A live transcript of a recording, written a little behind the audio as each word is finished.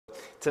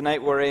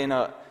Tonight we're in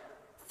a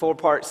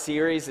 4-part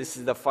series. This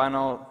is the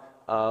final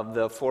of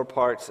the 4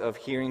 parts of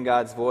Hearing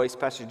God's Voice.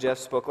 Pastor Jeff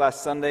spoke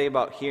last Sunday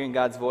about hearing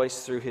God's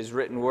voice through his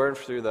written word,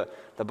 through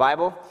the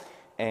Bible.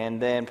 And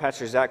then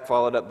Pastor Zach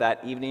followed up that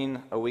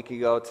evening, a week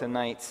ago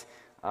tonight,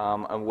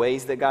 on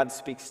ways that God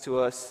speaks to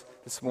us.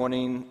 This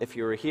morning, if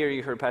you were here,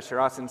 you heard Pastor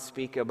Austin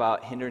speak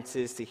about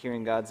hindrances to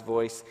hearing God's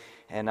voice.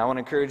 And I want to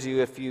encourage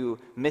you, if you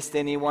missed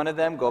any one of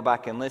them, go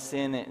back and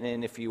listen.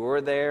 And if you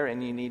were there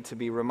and you need to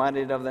be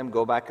reminded of them,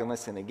 go back and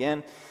listen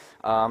again.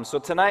 So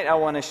tonight I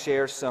want to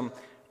share some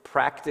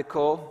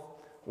practical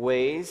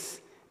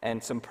ways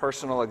and some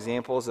personal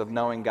examples of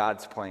knowing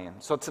God's plan.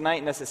 So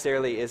tonight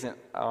necessarily isn't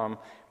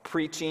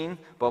preaching,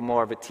 but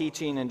more of a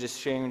teaching and just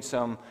sharing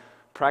some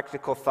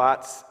practical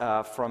thoughts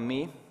from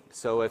me.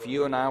 So if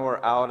you and I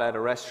were out at a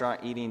restaurant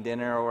eating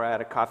dinner or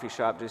at a coffee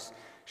shop just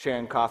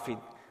sharing coffee,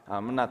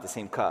 not the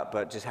same cup,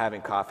 but just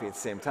having coffee at the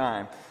same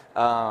time.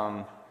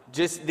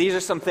 These are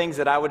some things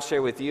that I would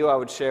share with you. I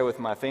would share with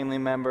my family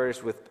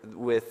members,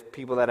 with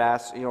people that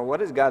ask,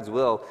 what is God's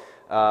will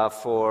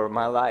for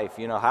my life?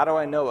 How do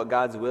I know what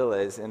God's will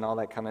is and all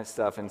that kind of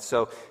stuff? And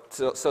so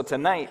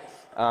tonight,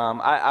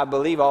 I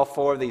believe all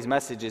 4 of these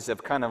messages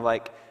have kind of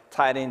like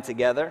tied in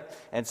together,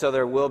 and so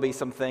there will be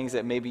some things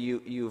that maybe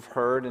you've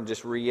heard and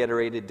just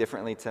reiterated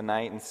differently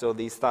tonight, and so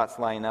these thoughts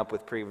line up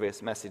with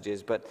previous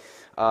messages. But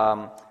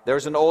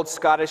there's an old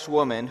Scottish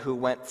woman who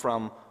went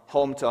from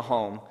home to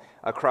home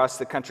across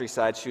the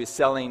countryside. She was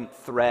selling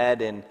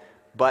thread and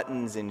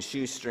buttons and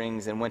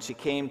shoestrings, and when she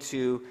came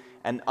to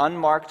an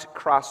unmarked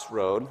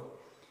crossroad,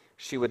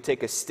 she would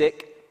take a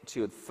stick,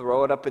 she would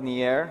throw it up in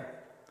the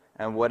air,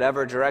 and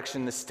whatever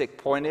direction the stick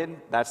pointed,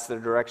 that's the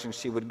direction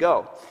she would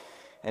go.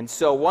 And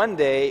so one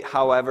day,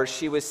 however,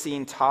 she was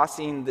seen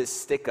tossing this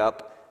stick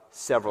up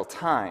several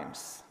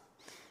times.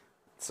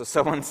 So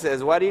someone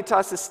says, "Why do you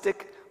toss a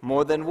stick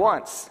more than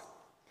once?"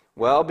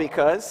 "Well,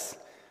 because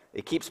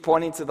it keeps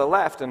pointing to the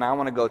left and I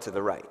want to go to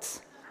the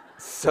right."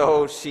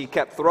 So she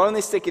kept throwing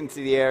the stick into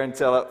the air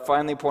until it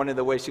finally pointed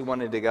the way she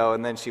wanted to go,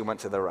 and then she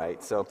went to the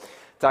right. So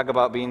talk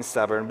about being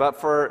stubborn. But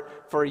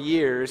for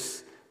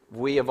years,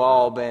 we have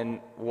all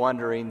been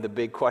wondering the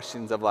big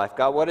questions of life.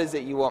 God, what is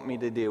it you want me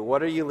to do?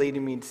 What are you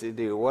leading me to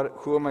do?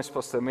 Who am I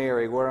supposed to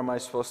marry? Where am I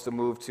supposed to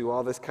move to?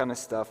 All this kind of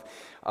stuff.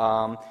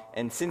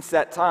 And since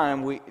that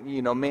time,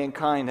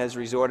 mankind has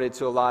resorted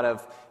to a lot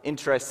of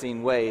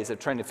interesting ways of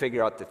trying to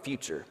figure out the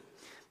future.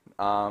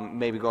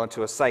 Maybe going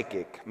to a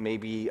psychic,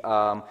 maybe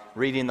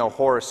reading the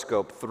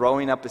horoscope,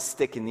 throwing up a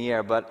stick in the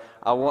air. But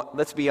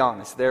let's be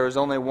honest, there is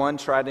only one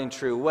tried and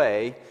true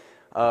way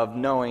of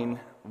knowing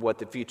what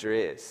the future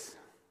is.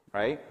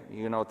 Right?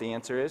 You know what the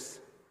answer is?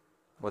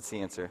 What's the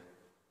answer?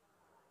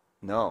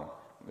 No,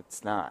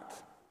 it's not.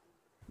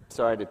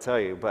 Sorry to tell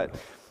you, but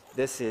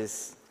this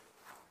is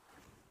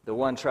the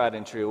one tried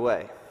and true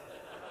way.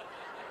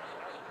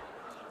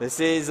 This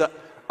is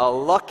a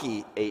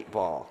lucky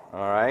 8-ball, all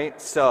right?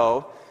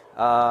 So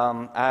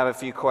I have a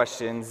few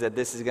questions that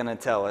this is going to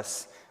tell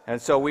us.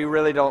 And so we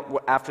really don't,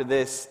 after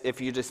this,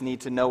 if you just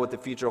need to know what the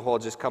future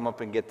holds, just come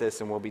up and get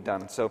this and we'll be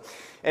done. So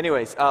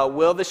anyways,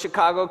 will the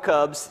Chicago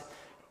Cubs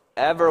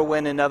ever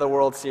win another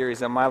World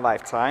Series in my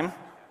lifetime?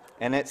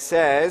 And it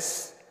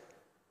says,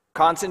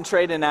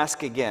 concentrate and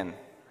ask again.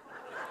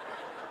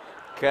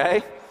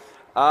 Okay?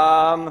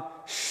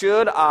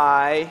 Should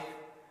I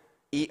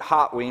eat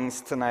hot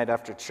wings tonight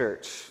after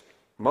church?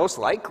 Most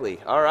likely.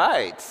 All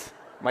right.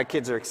 My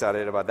kids are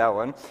excited about that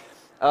one.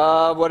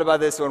 What about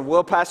this one?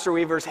 Will Pastor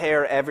Weaver's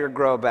hair ever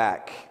grow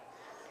back?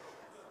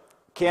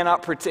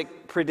 Cannot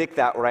predict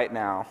that right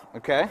now.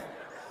 Okay?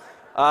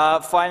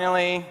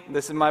 Finally,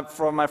 this is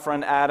from my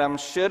friend Adam.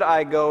 Should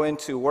I go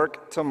into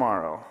work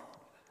tomorrow?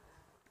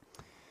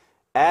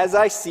 As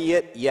I see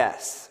it,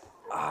 yes.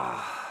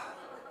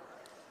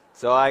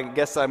 So I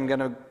guess I'm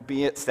going to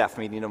be at staff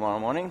meeting tomorrow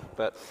morning.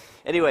 But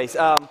anyways,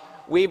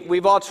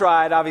 we've all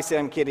tried. Obviously,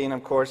 I'm kidding,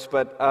 of course.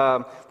 But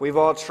we've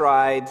all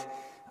tried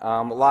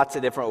lots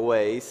of different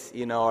ways,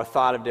 or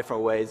thought of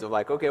different ways of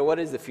like, okay, what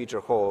does the future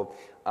hold?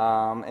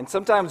 And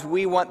sometimes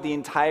we want the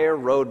entire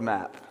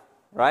roadmap.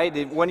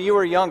 Right? When you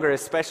were younger,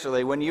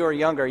 especially,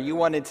 you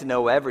wanted to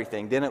know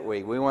everything, didn't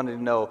we? We wanted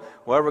to know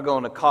where we're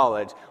going to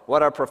college,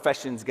 what our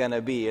profession's going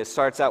to be. It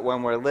starts out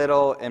when we're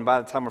little, and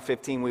by the time we're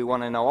 15, we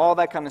want to know all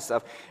that kind of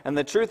stuff. And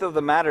the truth of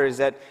the matter is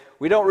that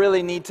we don't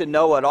really need to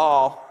know it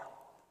all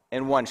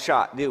in one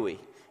shot, do we?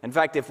 In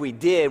fact, if we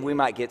did, we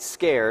might get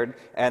scared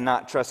and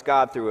not trust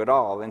God through it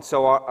all. And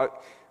so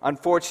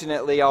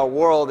unfortunately, our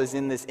world is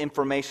in this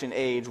information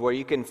age where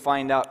you can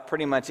find out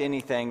pretty much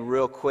anything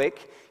real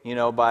quick,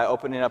 by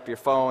opening up your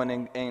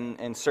phone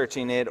and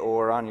searching it,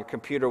 or on your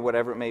computer,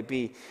 whatever it may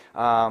be.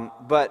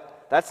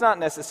 But that's not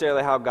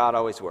necessarily how God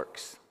always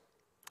works.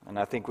 And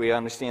I think we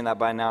understand that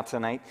by now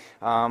tonight.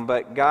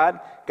 But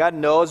God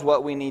knows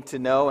what we need to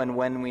know and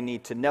when we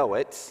need to know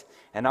it.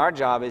 And our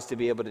job is to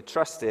be able to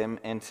trust Him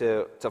and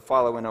to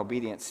follow in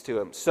obedience to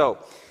Him. So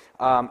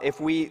if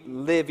we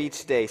live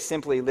each day,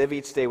 simply live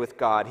each day with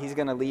God, He's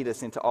going to lead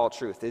us into all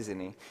truth, isn't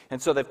He?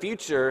 And so the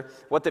future,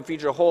 what the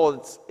future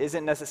holds,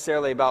 isn't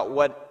necessarily about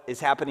what is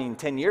happening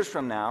 10 years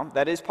from now.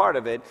 That is part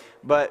of it,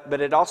 but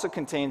it also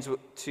contains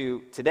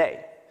to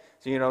today.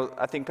 So,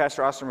 I think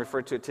Pastor Austin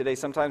referred to it today.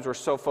 Sometimes we're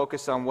so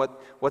focused on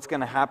what's going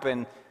to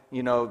happen,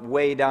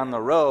 way down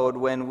the road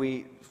when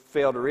we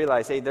fail to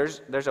realize, hey,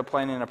 there's a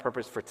plan and a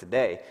purpose for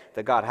today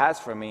that God has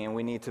for me, and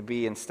we need to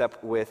be in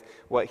step with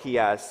what He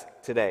has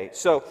today.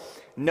 So,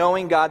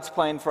 knowing God's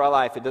plan for our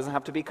life, it doesn't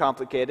have to be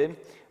complicated.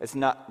 It's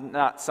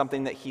not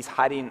something that He's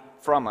hiding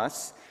from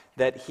us,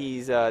 that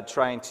He's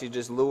trying to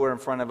just lure in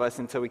front of us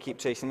until we keep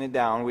chasing it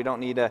down. We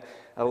don't need a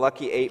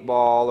lucky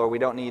 8-ball, or we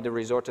don't need to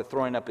resort to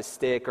throwing up a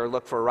stick or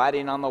look for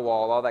writing on the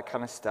wall, all that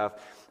kind of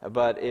stuff.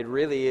 But it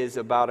really is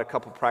about a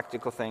couple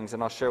practical things,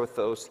 and I'll share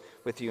those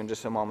with you in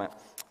just a moment.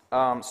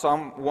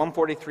 Psalm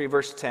 143,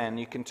 verse 10.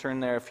 You can turn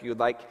there if you'd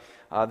like.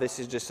 This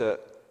is just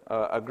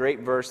a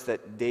great verse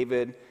that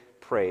David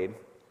prayed.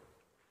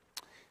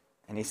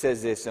 And he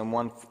says this in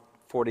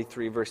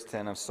 143, verse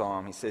 10 of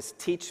Psalm. He says,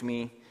 "Teach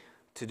me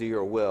to do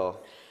your will,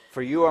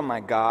 for you are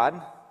my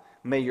God.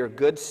 May your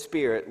good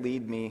spirit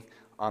lead me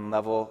on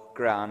level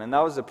ground." And that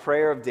was the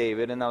prayer of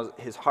David, and that was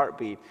his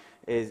heartbeat,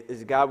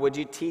 is God, would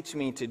you teach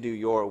me to do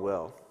your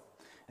will?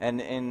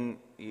 And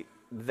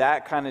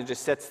that kind of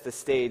just sets the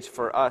stage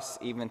for us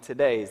even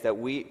today, is that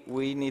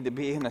we need to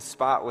be in a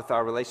spot with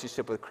our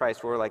relationship with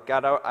Christ where we're like,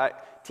 God,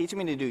 teach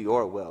me to do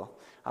your will.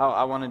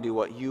 I want to do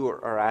what you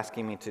are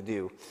asking me to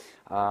do,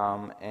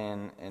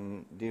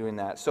 and doing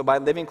that. So by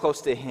living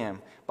close to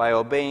Him, by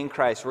obeying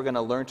Christ, we're going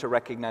to learn to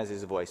recognize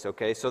His voice,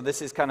 okay? So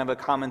this is kind of a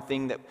common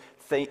theme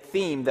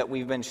that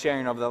we've been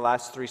sharing over the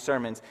last 3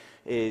 sermons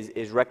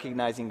is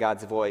recognizing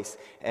God's voice.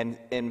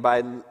 And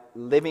by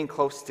living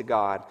close to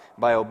God,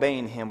 by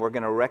obeying Him, we're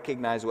going to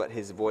recognize what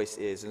His voice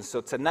is. And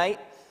so tonight,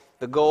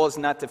 the goal is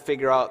not to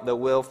figure out the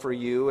will for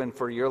you and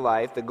for your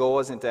life. The goal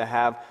isn't to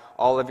have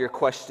all of your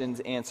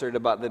questions answered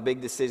about the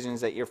big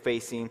decisions that you're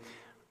facing.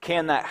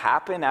 Can that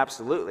happen?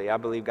 Absolutely. I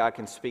believe God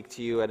can speak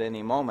to you at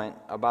any moment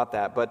about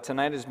that. But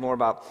tonight is more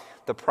about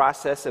the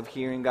process of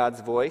hearing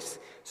God's voice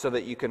so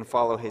that you can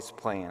follow His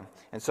plan.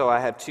 And so I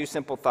have 2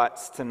 simple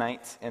thoughts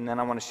tonight, and then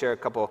I want to share a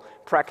couple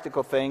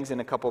practical things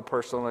and a couple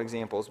personal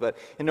examples. But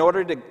in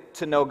order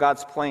to know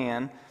God's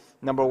plan,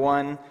 number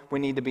 1, we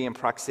need to be in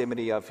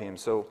proximity of Him.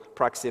 So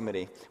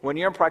proximity. When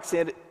you're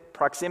in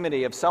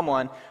proximity of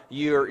someone,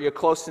 you're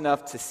close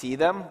enough to see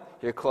them,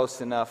 you're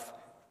close enough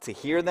to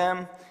hear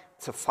them,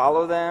 to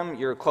follow them,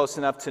 you're close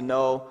enough to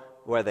know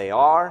where they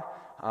are.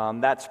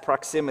 That's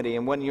proximity.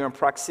 And when you're in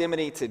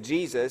proximity to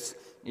Jesus,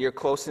 you're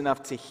close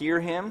enough to hear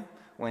Him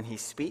when He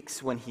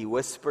speaks, when He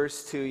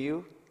whispers to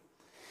you,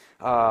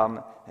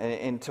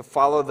 and to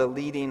follow the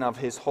leading of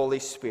His Holy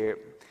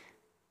Spirit.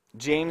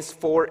 James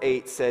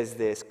 4:8 says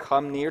this,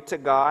 "Come near to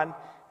God,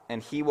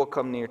 and He will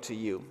come near to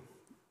you."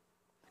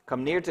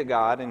 Come near to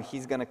God, and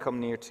He's going to come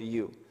near to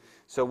you.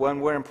 So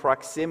when we're in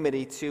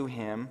proximity to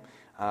Him,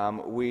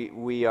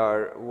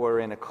 we're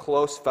in a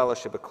close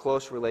fellowship, a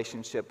close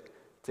relationship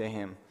to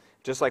Him.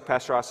 Just like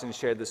Pastor Austin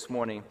shared this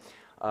morning,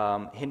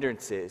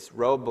 hindrances,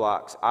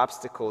 roadblocks,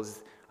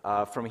 obstacles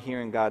from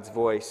hearing God's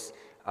voice,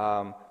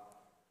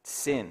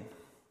 sin.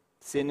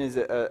 Sin is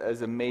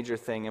a major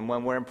thing. And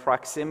when we're in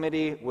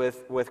proximity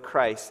with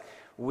Christ,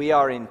 we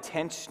are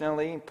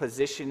intentionally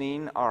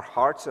positioning our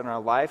hearts and our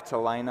life to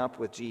line up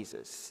with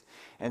Jesus.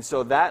 And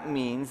so that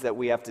means that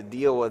we have to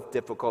deal with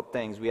difficult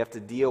things. We have to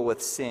deal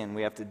with sin.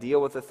 We have to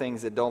deal with the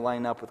things that don't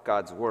line up with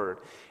God's word.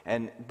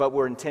 But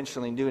we're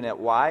intentionally doing it.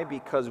 Why?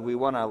 Because we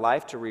want our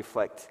life to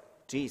reflect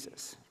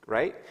Jesus,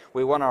 right?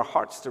 We want our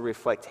hearts to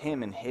reflect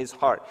Him and His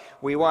heart.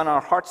 We want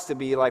our hearts to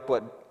be like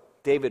what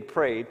David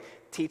prayed,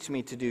 "Teach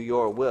me to do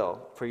your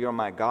will, for you're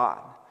my God."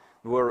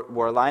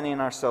 We're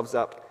lining ourselves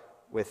up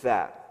with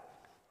that.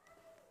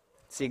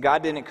 See,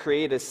 God didn't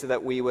create us so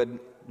that we would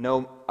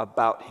know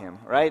about Him,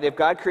 right? If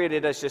God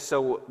created us just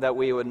so that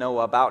we would know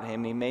about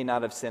Him, He may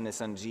not have sent His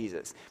Son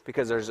Jesus,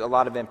 because there's a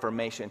lot of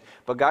information.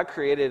 But God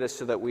created us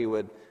so that we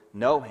would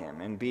know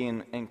Him and be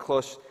in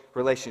close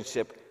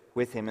relationship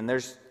with Him. And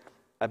there's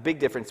a big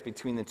difference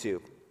between the two.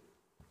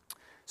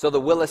 So the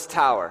Willis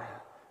Tower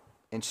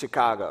in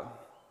Chicago,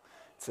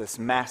 it's this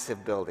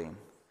massive building.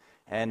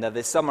 And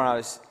this summer I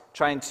was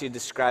trying to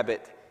describe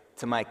it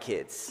to my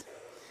kids.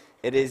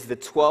 It is the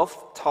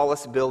 12th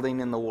tallest building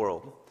in the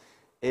world.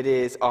 It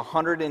is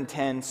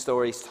 110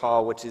 stories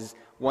tall, which is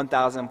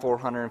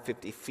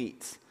 1,450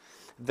 feet.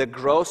 The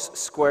gross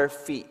square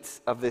feet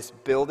of this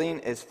building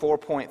is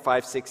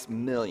 4.56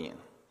 million,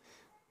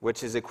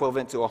 which is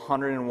equivalent to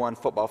 101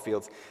 football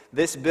fields.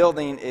 This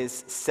building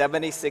is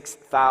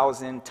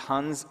 76,000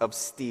 tons of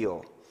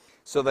steel.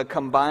 So the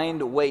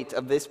combined weight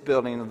of this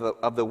building,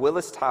 of the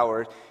Willis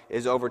Tower,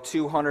 is over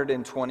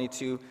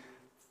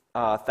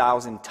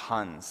 222,000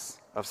 tons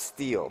of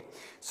steel.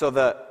 So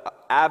the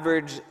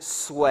average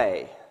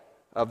sway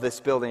of this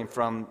building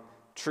from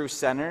true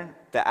center,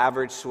 the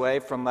average sway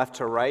from left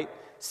to right,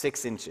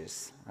 6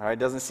 inches. All right,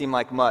 doesn't seem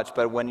like much,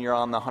 but when you're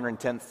on the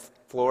 110th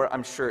floor.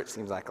 I'm sure it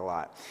seems like a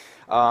lot.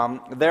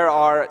 There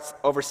are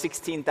over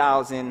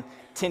 16,000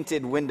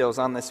 tinted windows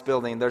on this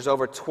building. There's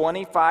over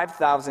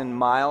 25,000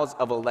 miles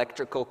of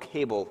electrical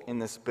cable in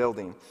this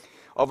building.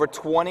 Over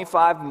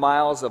 25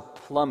 miles of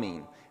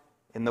plumbing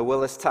in the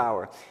Willis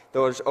Tower.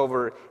 There's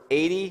over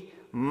 80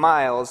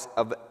 miles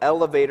of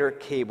elevator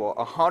cable,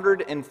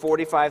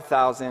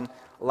 145,000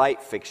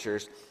 light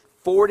fixtures,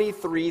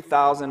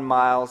 43,000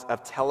 miles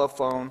of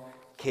telephone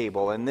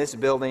cable. And this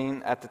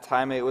building, at the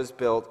time it was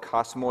built,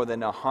 cost more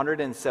than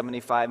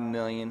 $175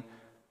 million.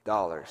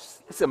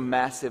 It's a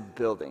massive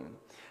building.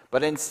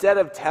 But instead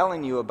of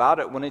telling you about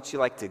it, wouldn't you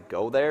like to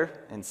go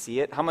there and see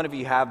it? How many of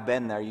you have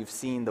been there? You've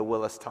seen the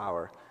Willis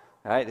Tower,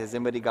 right? Has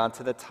anybody gone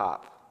to the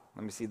top?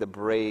 Let me see the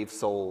brave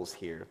souls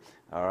here.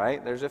 All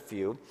right, there's a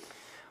few.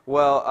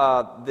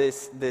 Well,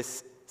 this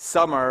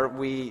summer,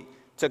 we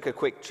took a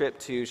quick trip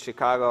to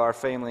Chicago, our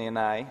family and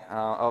I,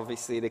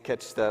 obviously to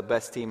catch the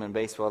best team in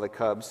baseball, the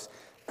Cubs,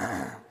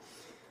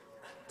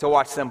 to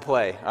watch them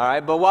play, all right?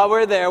 But while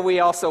we're there, we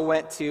also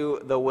went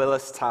to the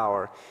Willis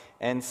Tower.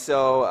 And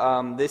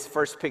so this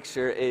first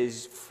picture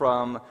is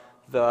from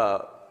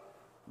the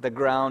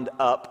ground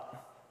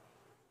up.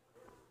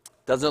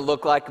 Doesn't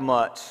look like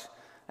much.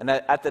 And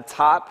at the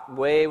top,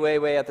 way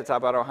at the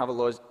top, I don't have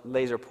a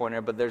laser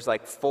pointer, but there's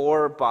like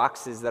 4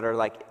 boxes that are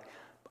like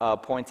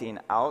pointing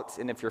out.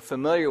 And if you're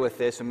familiar with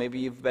this, or maybe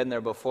you've been there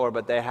before,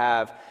 but they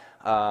have,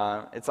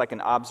 it's like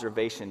an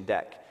observation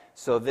deck.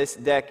 So this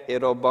deck,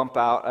 it'll bump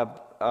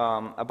out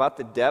about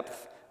the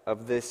depth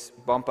of this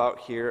bump out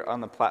here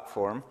on the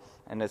platform.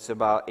 And it's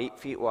about 8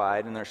 feet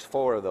wide, and there's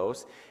 4 of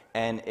those.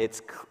 And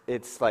it's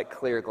like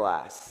clear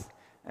glass.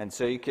 And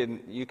so you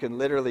can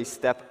literally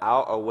step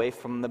out away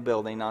from the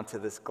building onto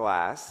this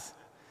glass,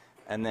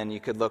 and then you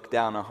could look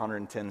down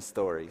 110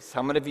 stories.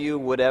 How many of you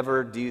would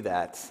ever do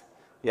that?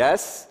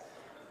 Yes?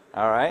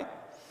 All right.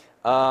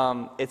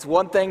 It's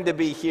one thing to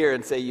be here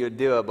and say you would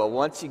do it, but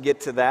once you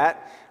get to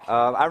that,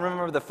 I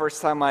remember the first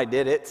time I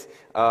did it.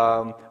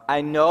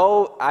 I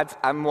know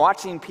I'm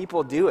watching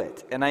people do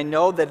it, and I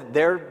know that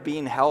they're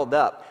being held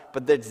up.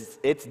 But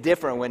it's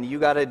different when you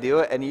got to do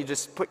it, and you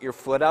just put your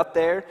foot out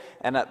there,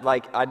 and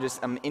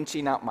I'm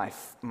inching out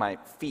my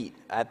feet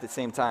at the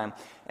same time.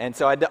 And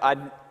so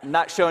I'm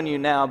not showing you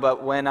now,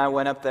 but when I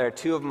went up there,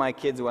 2 of my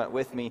kids went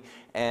with me,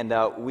 and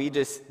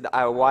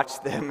I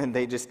watched them, and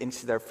they just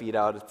inched their feet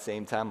out at the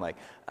same time. Like,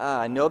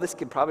 I know this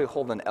could probably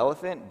hold an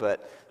elephant,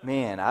 but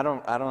man, I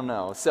don't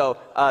know. So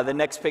the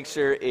next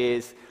picture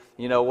is,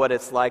 what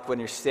it's like when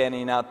you're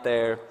standing out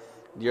there,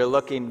 you're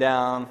looking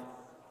down.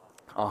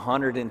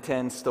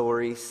 110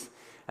 stories,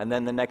 and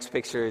then the next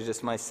picture is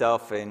just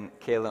myself and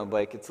Kayla and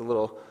Blake. It's a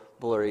little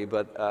blurry,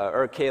 but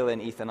or Kayla and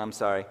Ethan, I'm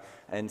sorry.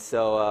 And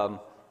so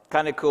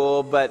kind of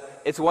cool,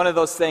 but it's one of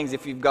those things,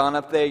 if you've gone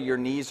up there, your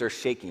knees are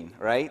shaking,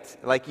 right?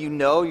 Like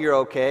you're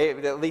okay,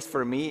 at least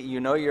for me,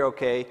 you're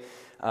okay.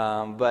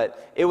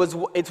 But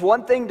it's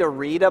one thing to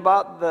read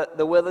about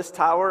the Willis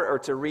Tower or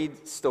to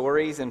read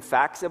stories and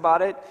facts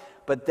about it,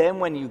 but then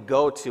when you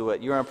go to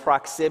it, you're in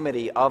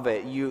proximity of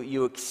it,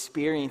 you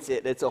experience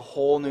it, it's a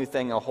whole new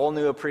thing, a whole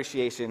new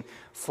appreciation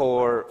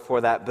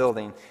for that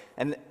building.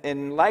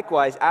 And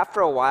likewise, after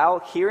a while,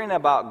 hearing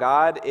about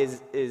God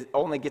is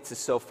only gets us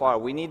so far.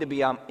 We need to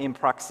be in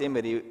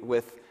proximity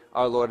with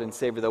our Lord and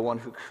Savior, the one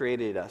who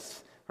created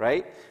us,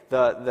 right?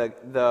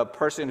 The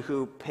person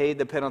who paid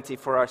the penalty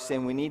for our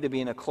sin. We need to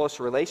be in a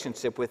close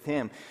relationship with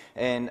Him.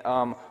 And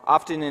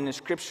often in the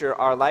Scripture,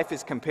 our life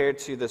is compared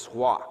to this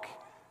walk.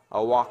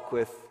 A walk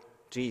with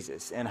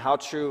Jesus, and how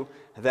true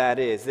that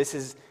is. This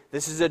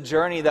is a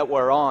journey that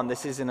we're on.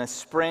 This isn't a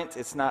sprint.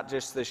 It's not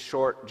just this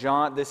short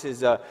jaunt. This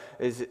is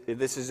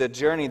a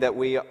journey that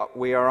we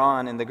are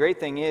on. And the great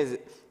thing is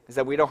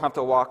that we don't have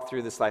to walk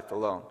through this life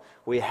alone.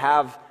 We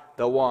have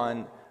the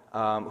one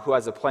who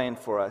has a plan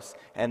for us,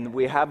 and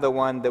we have the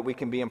one that we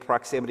can be in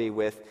proximity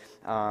with,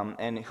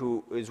 and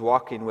who is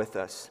walking with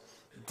us.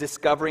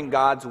 Discovering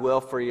God's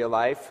will for your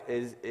life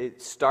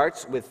it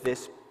starts with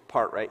this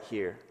part right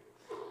here.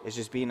 It's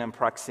just being in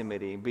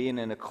proximity, being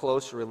in a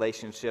close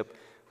relationship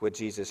with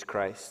Jesus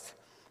Christ.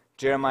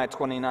 Jeremiah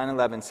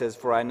 29:11 says,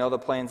 "For I know the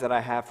plans that I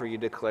have for you,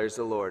 declares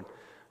the Lord."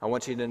 I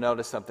want you to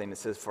notice something. It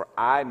says, "For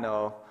I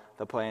know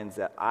the plans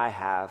that I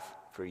have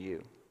for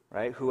you."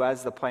 Right? Who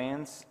has the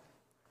plans?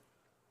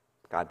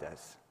 God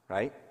does,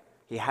 right?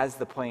 He has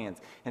the plans.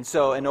 And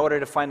so in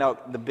order to find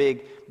out the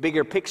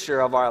bigger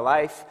picture of our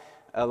life,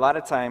 a lot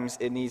of times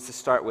it needs to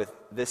start with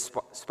this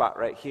spot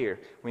right here.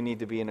 We need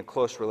to be in a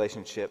close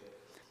relationship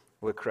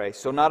with Christ.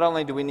 So not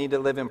only do we need to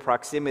live in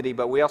proximity,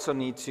 but we also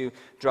need to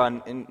draw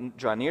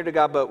near to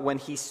God. But when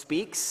He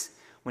speaks,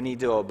 we need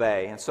to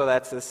obey. And so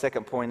that's the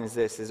second point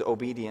is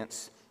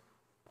obedience.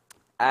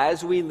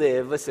 As we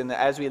live in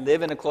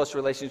a close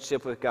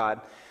relationship with God,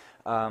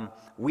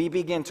 we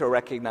begin to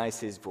recognize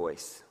His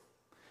voice.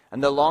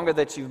 And the longer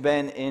that you've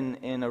been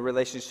in a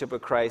relationship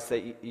with Christ,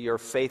 that your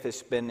faith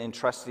has been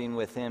entrusting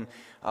with Him,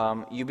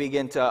 you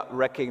begin to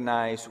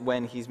recognize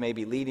when He's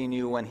maybe leading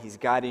you, when He's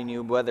guiding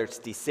you, whether it's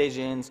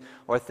decisions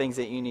or things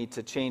that you need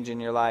to change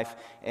in your life.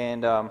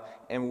 And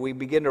we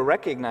begin to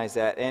recognize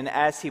that. And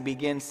as He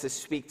begins to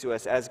speak to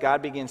us, as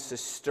God begins to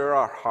stir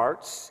our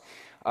hearts,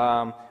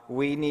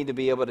 we need to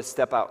be able to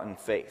step out in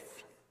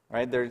faith.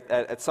 Right?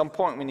 At some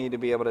point, we need to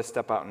be able to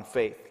step out in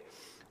faith.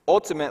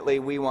 Ultimately,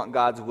 we want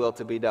God's will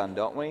to be done,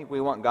 don't we?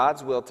 We want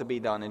God's will to be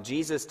done. And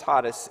Jesus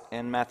taught us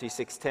in Matthew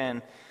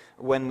 6:10,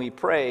 when we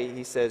pray,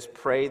 He says,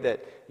 pray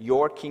that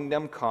your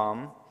kingdom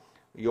come,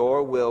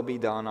 your will be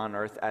done on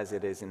earth as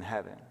it is in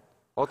heaven.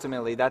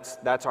 Ultimately,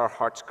 that's our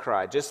heart's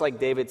cry. Just like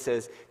David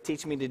says,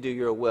 teach me to do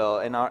your will.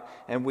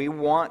 And we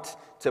want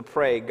to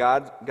pray,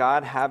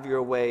 God, have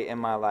your way in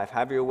my life.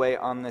 Have your way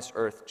on this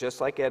earth, just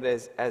like it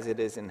is as it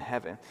is in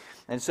heaven.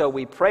 And so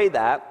we pray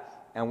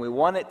that, and we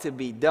want it to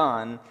be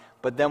done.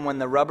 But then when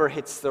the rubber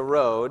hits the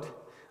road,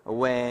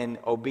 when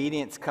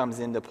obedience comes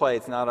into play,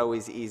 it's not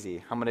always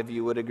easy. How many of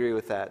you would agree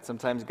with that?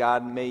 Sometimes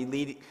God may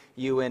lead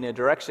you in a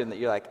direction that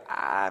you're like,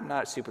 I'm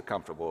not super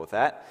comfortable with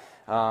that.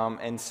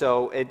 And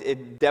so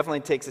it definitely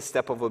takes a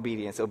step of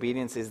obedience.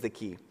 Obedience is the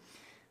key.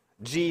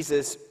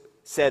 Jesus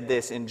said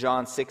this in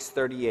John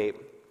 6:38,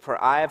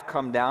 for I have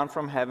come down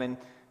from heaven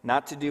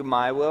not to do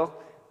my will,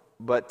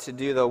 but to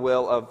do the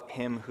will of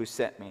Him who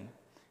sent me.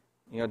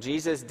 You know,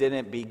 Jesus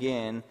didn't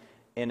begin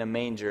in a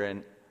manger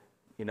and,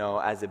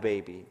 as a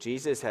baby.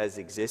 Jesus has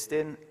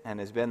existed and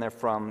has been there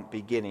from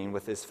beginning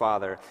with His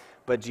Father.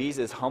 But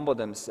Jesus humbled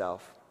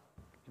Himself.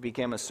 He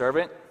became a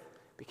servant,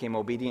 became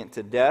obedient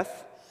to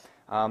death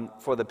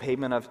for the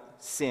payment of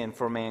sin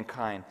for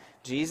mankind.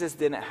 Jesus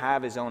didn't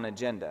have His own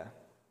agenda,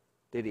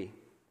 did He?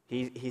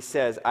 He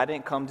says, I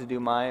didn't come to do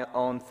my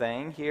own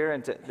thing here,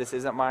 and this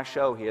isn't my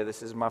show here,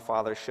 this is my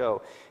Father's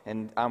show,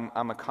 and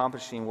I'm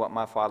accomplishing what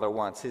my Father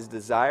wants. His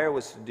desire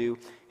was to do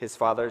His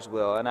Father's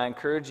will, and I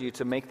encourage you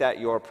to make that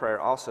your prayer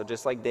also,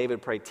 just like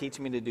David prayed, teach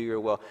me to do your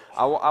will.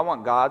 I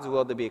want God's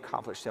will to be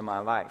accomplished in my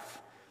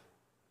life,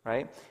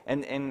 right?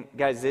 And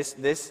guys,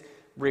 this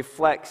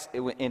reflects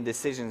in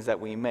decisions that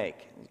we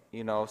make,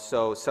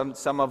 so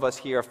some of us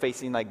here are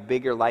facing like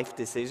bigger life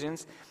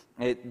decisions.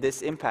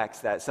 This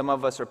impacts that. Some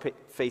of us are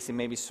facing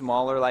maybe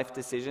smaller life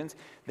decisions.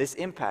 This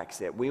impacts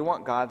it. We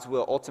want God's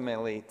will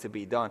ultimately to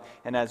be done.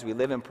 And as we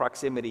live in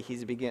proximity,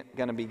 He's going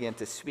to begin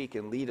to speak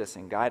and lead us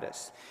and guide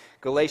us.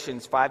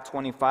 Galatians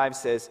 5:25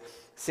 says,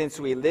 since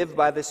we live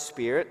by the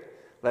Spirit,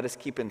 let us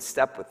keep in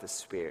step with the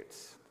Spirit.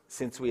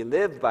 Since we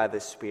live by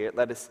the Spirit,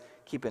 let us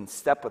keep in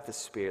step with the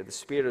Spirit. The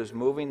Spirit is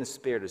moving, the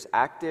Spirit is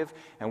active,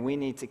 and we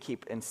need to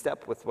keep in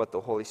step with what the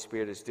Holy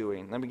Spirit is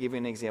doing. Let me give you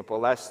an example.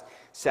 Last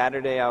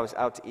Saturday, I was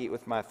out to eat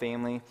with my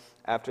family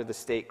after the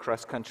state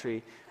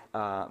cross-country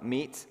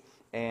meet,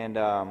 and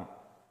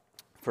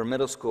for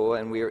middle school,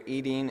 and we were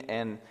eating,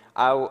 and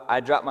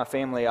I dropped my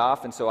family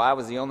off, and so I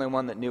was the only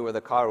one that knew where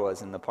the car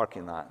was in the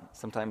parking lot.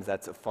 Sometimes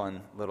that's a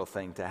fun little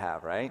thing to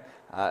have, right?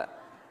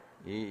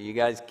 You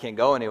guys can't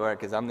go anywhere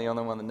because I'm the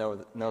only one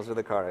that knows where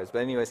the car is. But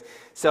anyways,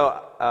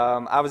 so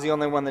I was the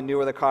only one that knew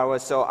where the car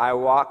was, so I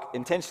walked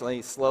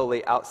intentionally,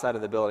 slowly outside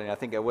of the building. I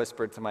think I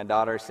whispered to my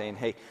daughter saying,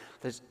 hey,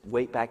 let's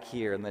wait back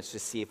here and let's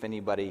just see if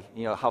anybody,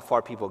 how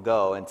far people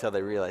go until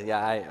they realize,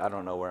 I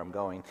don't know where I'm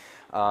going.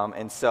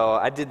 And so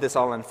I did this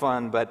all in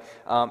fun, but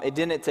it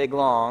didn't take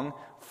long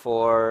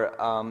for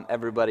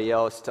everybody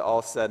else to all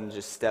of a sudden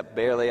just step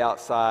barely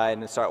outside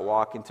and start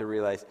walking to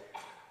realize,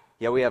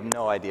 we have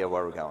no idea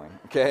where we're going,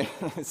 okay?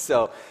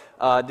 So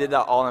did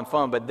that all in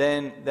fun, but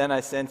then I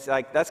sensed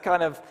like that's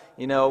kind of,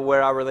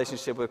 where our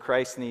relationship with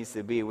Christ needs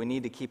to be. We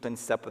need to keep in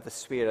step with the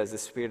Spirit. As the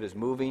Spirit is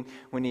moving,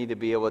 we need to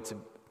be able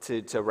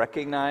to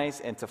recognize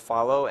and to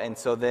follow. And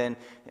so then,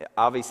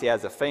 obviously,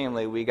 as a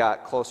family, we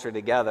got closer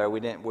together. We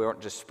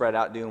weren't just spread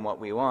out doing what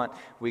we want.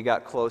 We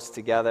got close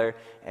together,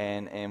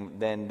 and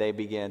then they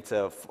began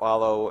to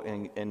follow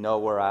and know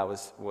where I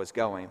was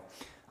going.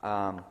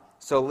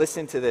 So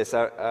listen to this.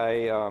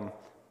 I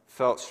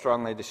felt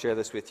strongly to share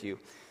this with you.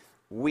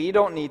 We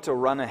don't need to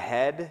run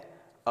ahead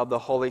of the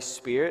Holy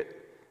Spirit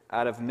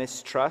out of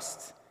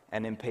mistrust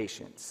and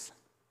impatience.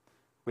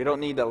 We don't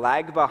need to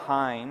lag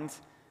behind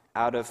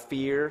out of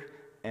fear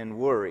and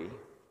worry.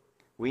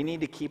 We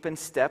need to keep in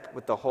step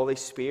with the Holy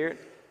Spirit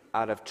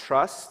out of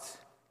trust,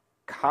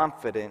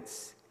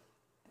 confidence,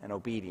 and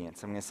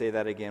obedience. I'm going to say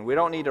that again. We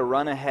don't need to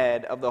run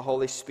ahead of the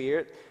Holy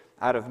Spirit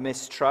out of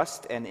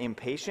mistrust and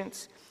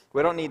impatience.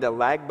 We don't need to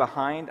lag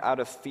behind out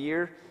of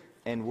fear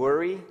and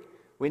worry.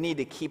 We need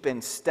to keep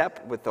in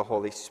step with the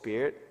Holy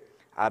Spirit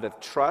out of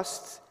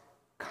trust,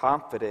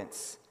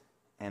 confidence,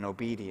 and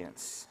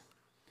obedience.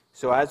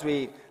 So as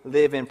we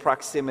live in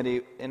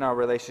proximity in our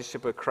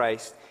relationship with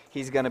Christ,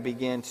 He's going to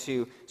begin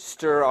to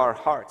stir our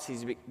hearts.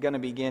 He's going to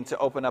begin to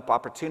open up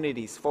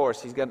opportunities for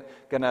us. He's going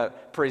to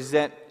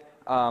present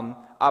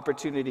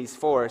opportunities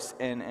for us,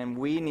 and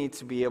we need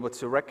to be able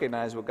to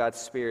recognize what God's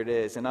Spirit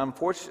is, and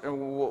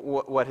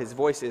what His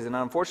voice is. And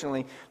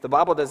unfortunately, the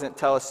Bible doesn't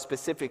tell us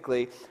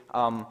specifically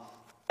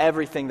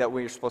everything that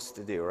we're supposed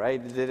to do,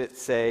 right? Did it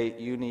say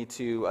you need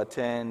to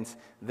attend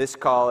this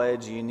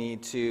college, you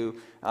need to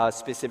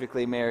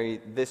specifically marry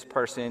this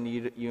person,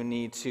 you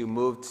need to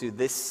move to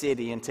this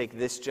city and take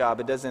this job?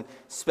 It doesn't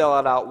spell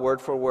it out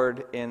word for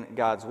word in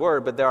God's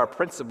word, but there are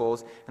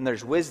principles and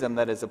there's wisdom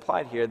that is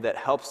applied here that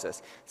helps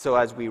us. So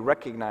as we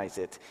recognize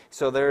it.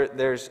 So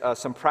there's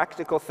some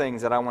practical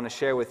things that I want to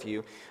share with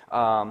you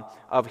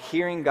of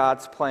hearing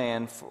God's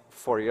plan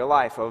for your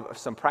life, of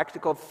some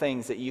practical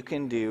things that you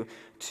can do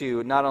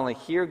to not only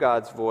hear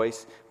God's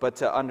voice, but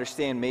to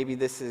understand maybe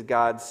this is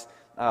God's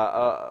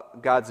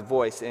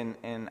voice,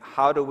 and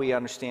how do we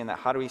understand that?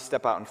 How do we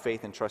step out in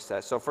faith and trust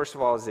that? So first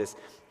of all is this,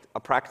 a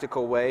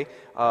practical way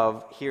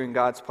of hearing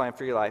God's plan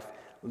for your life.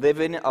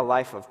 Living a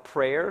life of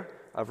prayer,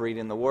 of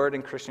reading the Word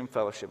and Christian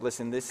fellowship.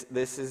 Listen, this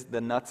is the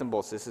nuts and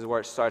bolts. This is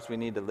where it starts. We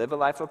need to live a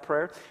life of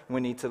prayer.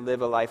 We need to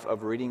live a life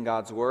of reading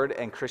God's Word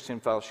and Christian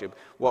fellowship.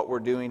 What we're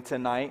doing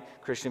tonight,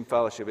 Christian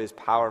fellowship, is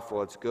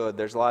powerful. It's good.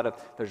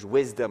 There's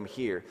wisdom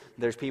here.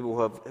 There's people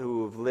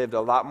who have lived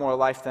a lot more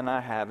life than I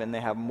have, and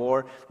they have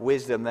more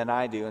wisdom than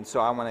I do. And so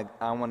I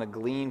want to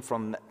glean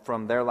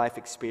from their life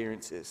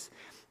experiences.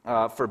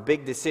 For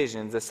big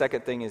decisions, the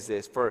second thing is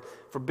this.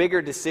 For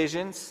bigger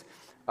decisions,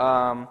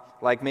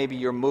 like maybe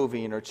you're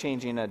moving or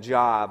changing a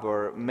job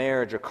or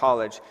marriage or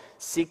college,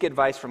 seek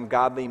advice from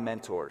godly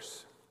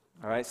mentors.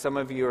 All right, some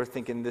of you are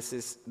thinking this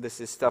is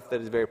stuff that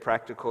is very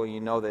practical,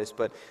 you know this,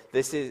 but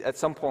this is, at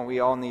some point we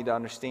all need to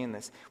understand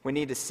this. We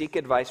need to seek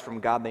advice from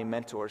godly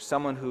mentors,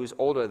 someone who's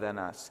older than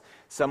us,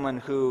 someone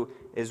who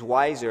is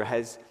wiser,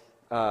 has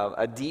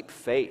a deep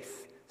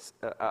faith,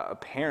 a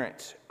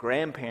parent,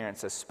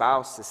 grandparents, a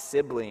spouse, a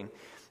sibling,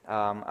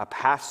 a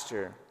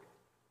pastor.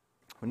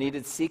 We need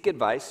to seek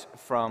advice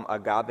from a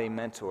godly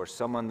mentor,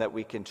 someone that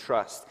we can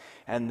trust,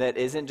 and that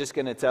isn't just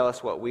going to tell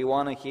us what we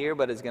want to hear,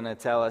 but is going to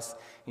tell us,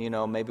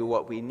 maybe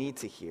what we need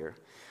to hear.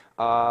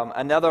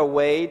 Another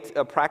way,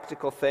 a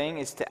practical thing,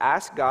 is to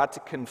ask God to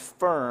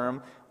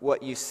confirm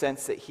what you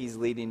sense that He's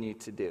leading you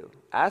to do.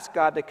 Ask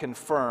God to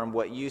confirm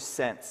what you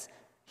sense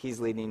He's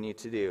leading you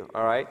to do,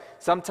 all right?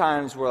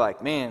 Sometimes we're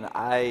like, man,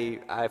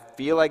 I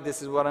feel like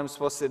this is what I'm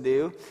supposed to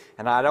do,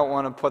 and I don't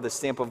want to put the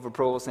stamp of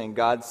approval saying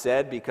God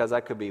said, because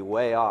I could be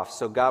way off.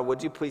 So God,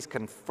 would you please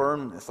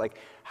confirm this? Like,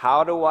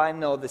 how do I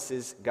know this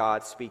is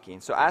God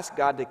speaking? So ask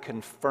God to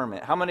confirm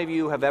it. How many of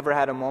you have ever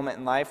had a moment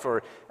in life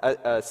or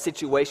a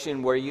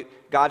situation where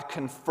God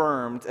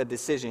confirmed a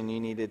decision you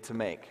needed to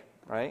make,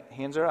 right?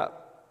 Hands are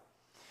up.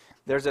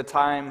 There's a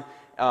time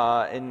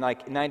in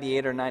like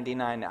 98 or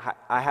 99,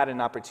 I had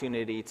an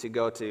opportunity to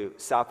go to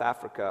South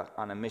Africa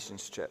on a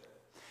missions trip.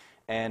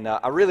 And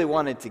I really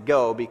wanted to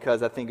go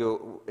because I think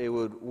it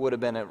would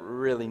have been a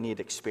really neat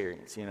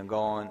experience,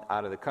 going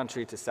out of the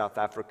country to South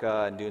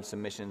Africa and doing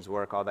some missions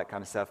work, all that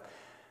kind of stuff.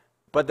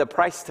 But the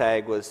price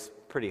tag was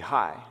pretty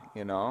high,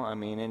 I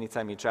mean,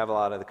 anytime you travel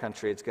out of the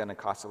country, it's going to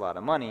cost a lot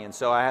of money. And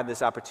so I had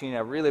this opportunity.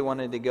 I really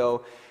wanted to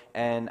go,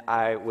 and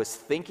I was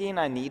thinking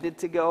I needed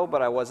to go,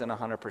 but I wasn't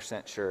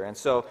 100% sure. And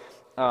so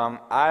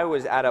I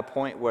was at a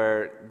point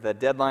where the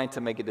deadline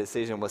to make a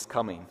decision was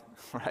coming,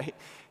 right?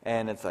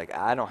 And it's like,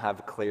 I don't have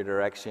a clear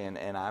direction,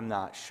 and I'm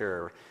not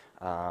sure.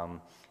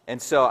 And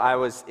so I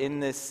was in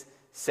this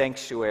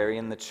sanctuary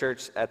in the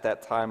church at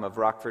that time of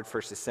Rockford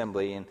First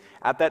Assembly, and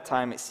at that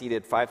time it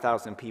seated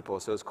 5,000 people,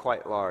 so it was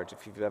quite large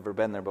if you've ever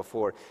been there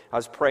before. I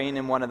was praying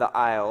in one of the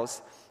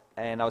aisles,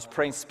 and I was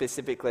praying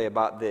specifically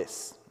about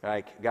this,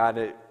 like,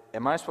 God,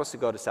 am I supposed to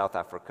go to South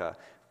Africa?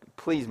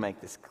 Please make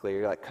this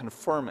clear, like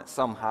confirm it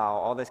somehow,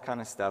 all this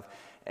kind of stuff.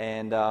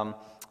 And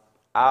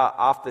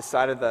off the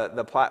side of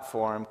the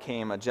platform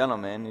came a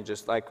gentleman,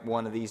 just like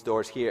one of these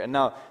doors here. And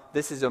now,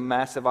 this is a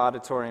massive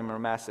auditorium or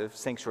massive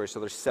sanctuary, so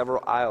there's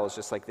several aisles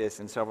just like this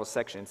in several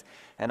sections.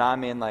 And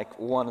I'm in like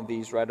one of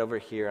these right over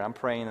here. I'm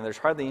praying, and there's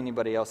hardly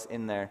anybody else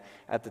in there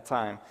at the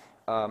time.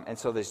 And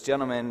so this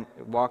gentleman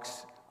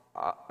walks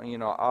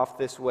off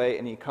this way,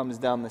 and he comes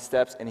down the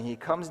steps, and he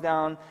comes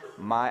down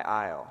my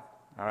aisle.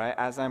 All right,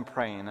 as I'm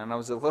praying, and I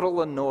was a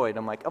little annoyed.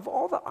 I'm like, of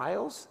all the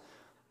aisles,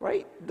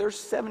 right, there's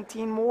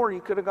 17 more.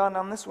 You could have gone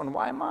down this one.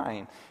 Why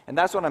mine? And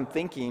that's what I'm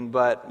thinking,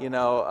 but,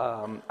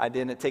 I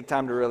didn't take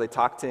time to really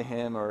talk to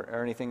him or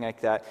anything like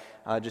that.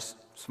 Just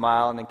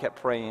smiled and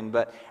kept praying.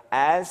 But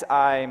as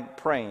I'm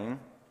praying,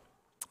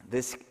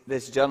 this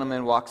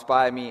gentleman walks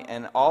by me,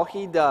 and all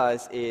he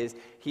does is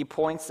he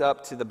points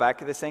up to the back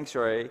of the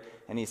sanctuary,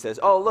 and he says,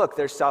 oh, look,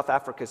 there's South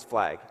Africa's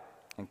flag,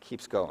 and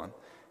keeps going.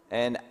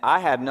 And I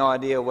had no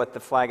idea what the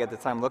flag at the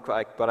time looked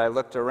like, but I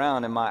looked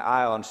around in my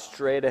aisle, and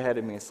straight ahead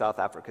of me is South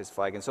Africa's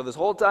flag. And so this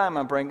whole time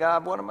I'm praying,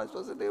 God, what am I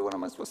supposed to do? What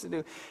am I supposed to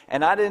do?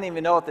 And I didn't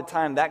even know at the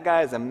time that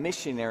guy is a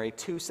missionary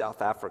to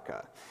South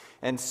Africa.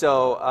 And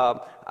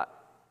so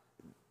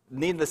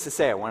needless to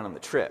say, I went on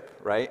the trip,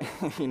 right?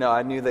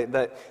 I knew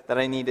that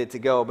I needed to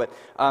go. But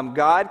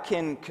God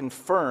can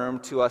confirm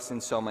to us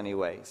in so many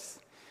ways.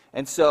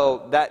 And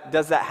so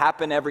does that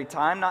happen every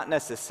time? Not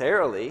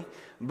necessarily,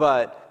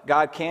 but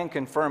God can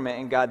confirm it,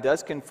 and God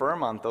does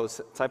confirm on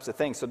those types of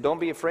things. So don't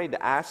be afraid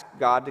to ask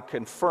God to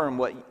confirm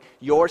what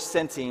you're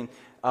sensing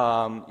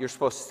you're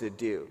supposed to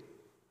do.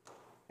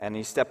 And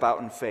you step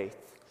out in faith.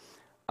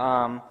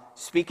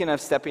 Speaking of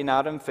stepping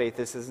out in faith,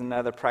 this is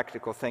another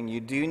practical thing.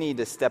 You do need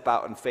to step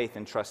out in faith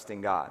and trust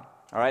in God.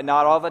 All right,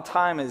 not all the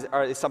time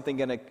is something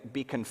going to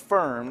be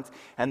confirmed,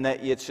 and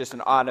that it's just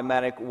an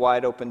automatic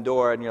wide open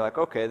door, and you're like,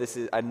 okay,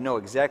 I know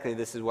exactly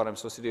this is what I'm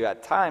supposed to do.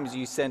 At times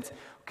you sense,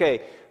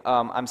 okay,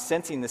 I'm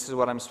sensing this is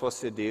what I'm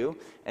supposed to do,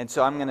 and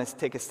so I'm going to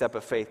take a step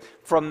of faith.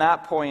 From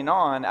that point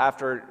on,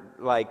 after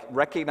like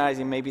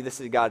recognizing maybe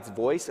this is God's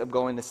voice of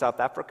going to South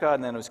Africa,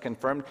 and then it was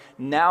confirmed,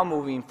 now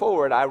moving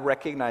forward, I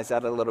recognize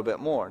that a little bit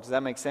more. Does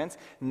that make sense?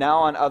 Now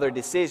on other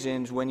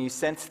decisions, when you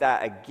sense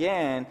that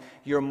again,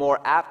 you're more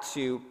apt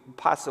to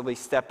possibly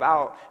step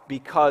out,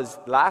 because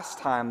last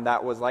time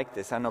that was like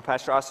this. I know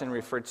Pastor Austin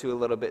referred to a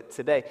little bit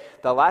today.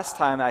 The last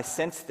time I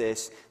sensed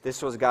this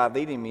was God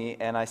leading me,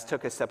 and I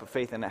took a step of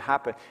faith, and it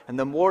happened. And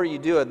the more you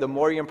do it, the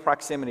more you're in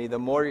proximity, the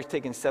more you're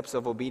taking steps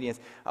of obedience,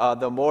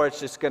 the more it's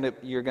just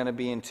you're going to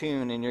be in tune,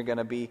 and you're going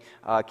to be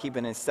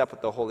keeping in step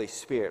with the Holy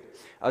Spirit.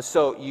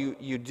 So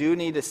you do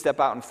need to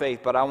step out in faith,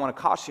 but I want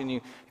to caution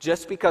you,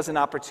 just because an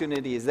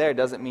opportunity is there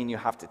doesn't mean you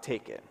have to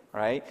take it,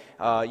 right?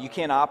 You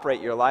can't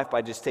operate your life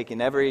by just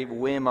taking every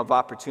whim of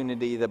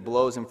opportunity that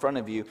blows in front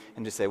of you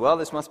and just say, well,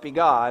 this must be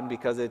God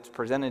because it's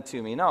presented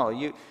to me.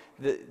 No,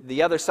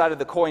 the other side of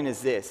the coin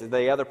is this.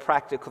 The other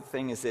practical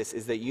thing is this,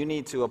 is that you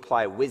need to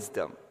apply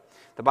wisdom.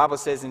 The Bible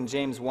says in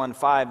James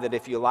 1:5 that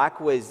if you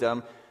lack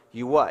wisdom,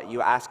 you what?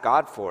 You ask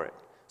God for it.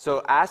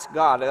 So ask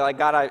God, like,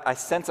 God, I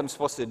sense I'm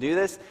supposed to do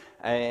this,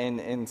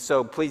 and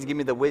so please give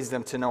me the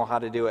wisdom to know how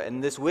to do it.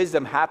 And this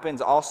wisdom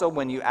happens also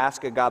when you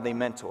ask a godly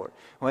mentor,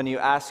 when you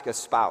ask a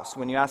spouse,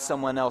 when you ask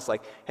someone else,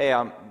 like, hey,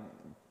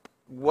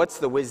 what's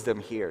the wisdom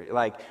here?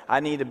 Like, I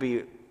need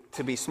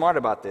to be smart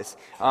about this.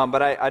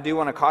 But I do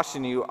want to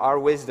caution you, our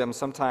wisdom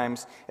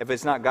sometimes, if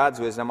it's not God's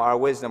wisdom, our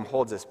wisdom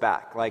holds us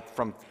back, like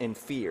in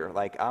fear.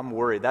 Like, I'm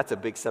worried. That's a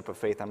big step of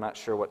faith. I'm not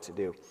sure what to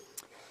do.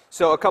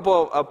 So a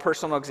couple of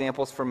personal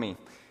examples for me,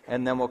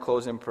 and then we'll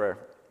close in prayer.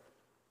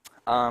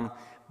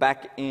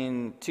 Back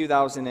in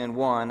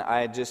 2001,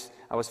 I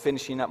was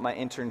finishing up my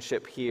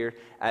internship here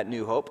at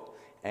New Hope,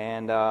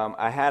 and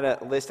I had a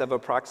list of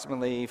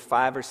approximately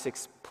 5 or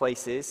 6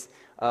 places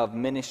of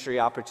ministry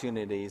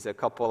opportunities, a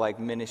couple like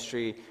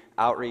ministry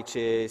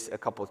outreaches, a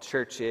couple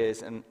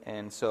churches,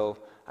 and so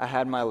I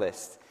had my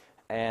list.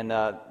 And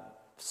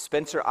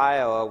Spencer,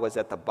 Iowa was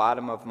at the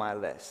bottom of my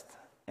list,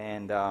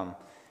 and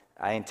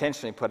I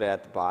intentionally put it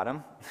at the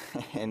bottom.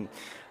 And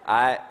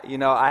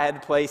I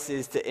had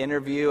places to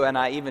interview, and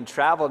I even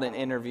traveled and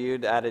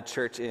interviewed at a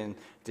church in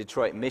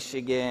Detroit,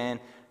 Michigan,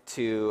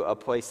 to a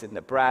place in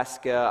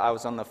Nebraska. I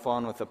was on the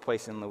phone with a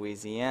place in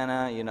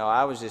Louisiana.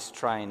 I was just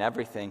trying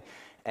everything.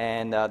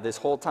 And this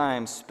whole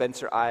time,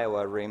 Spencer,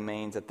 Iowa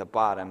remains at the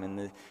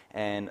bottom.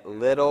 And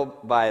little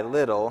by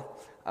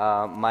little,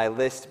 my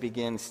list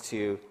begins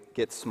to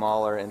get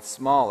smaller and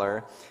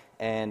smaller.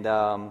 And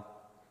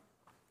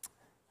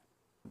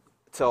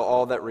so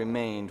all that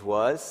remained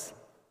was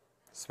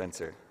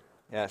Spencer.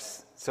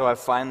 Yes. So I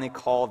finally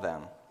called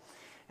them.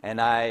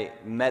 And I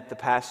met the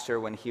pastor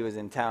when he was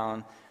in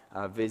town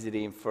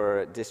visiting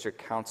for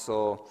district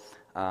council.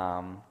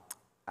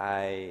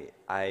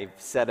 I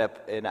set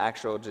up an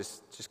actual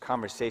just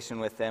conversation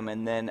with them,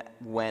 and then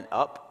went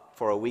up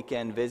for a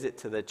weekend visit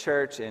to the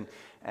church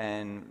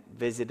and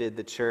visited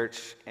the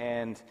church.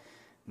 And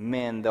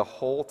man, the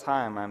whole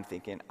time I'm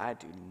thinking, I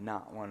do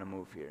not want to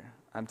move here.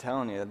 I'm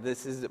telling you,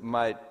 this is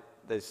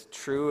as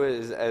true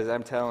as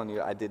I'm telling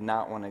you, I did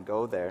not want to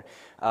go there.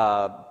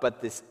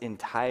 But this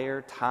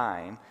entire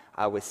time,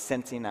 I was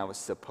sensing I was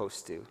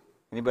supposed to.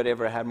 Anybody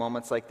ever had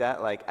moments like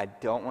that? Like, I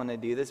don't want to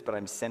do this, but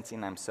I'm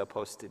sensing I'm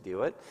supposed to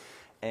do it.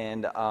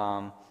 And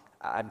I'm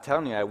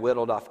telling you, I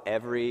whittled off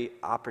every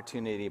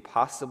opportunity,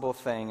 possible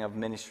thing of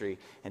ministry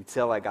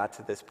until I got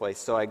to this place.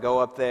 So I go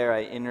up there,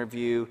 I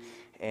interview,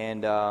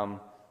 and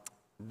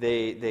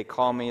they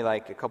call me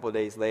like a couple of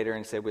days later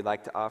and said, we'd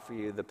like to offer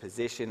you the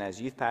position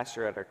as youth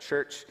pastor at our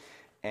church.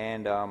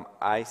 And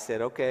I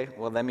said, okay,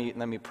 well, let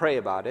me pray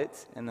about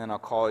it, and then I'll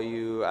call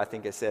you, I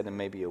think I said, in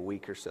maybe a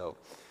week or so.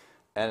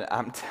 And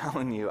I'm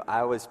telling you,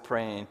 I was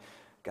praying,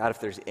 God, if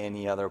there's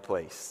any other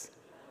place,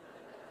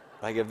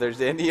 like if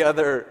there's any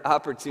other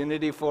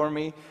opportunity for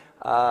me,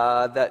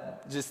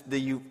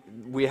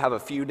 we have a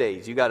few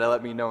days. You got to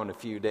let me know in a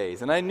few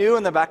days. And I knew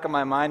in the back of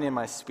my mind, in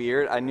my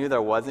spirit, I knew there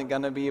wasn't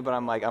going to be, but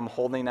I'm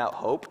holding out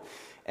hope.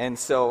 And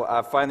so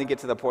I finally get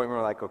to the point where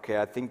I'm like,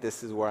 okay, I think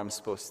this is where I'm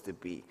supposed to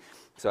be.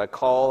 So I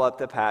call up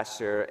the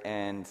pastor,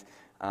 and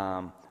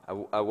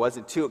I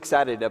wasn't too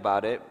excited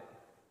about it.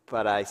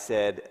 But I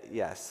said,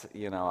 yes,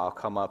 I'll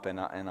come up and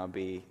I'll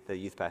be the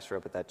youth pastor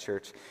up at that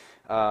church.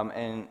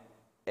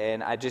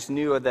 And I just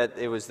knew that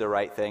it was the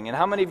right thing. And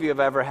how many of you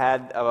have ever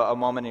had a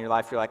moment in your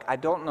life you're like, I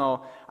don't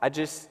know, I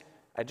just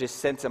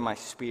sense in my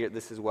spirit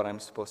this is what I'm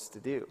supposed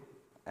to do.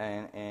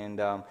 And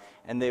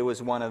there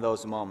was one of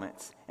those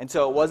moments. And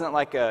so it wasn't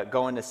like a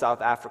going to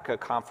South Africa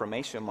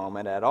confirmation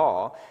moment at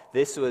all.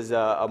 This was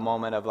a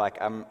moment of like,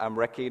 I'm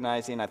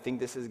recognizing, I think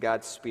this is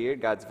God's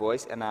spirit, God's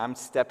voice, and I'm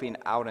stepping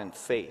out in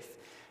faith.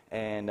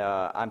 And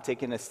I'm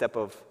taking a step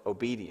of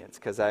obedience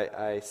because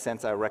I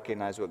sense, I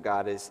recognize what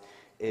God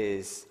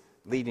is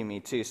leading me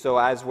to. So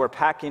as we're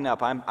packing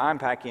up, I'm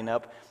packing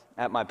up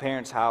at my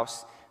parents'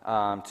 house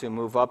to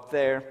move up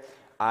there.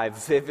 I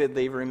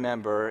vividly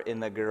remember in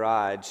the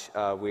garage,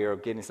 we were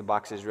getting some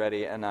boxes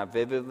ready, and I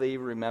vividly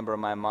remember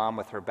my mom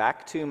with her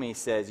back to me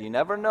says, "You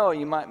never know,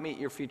 you might meet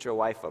your future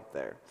wife up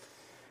there."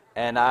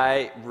 And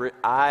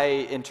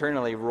I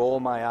internally roll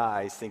my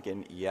eyes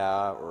thinking,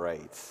 yeah,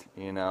 right,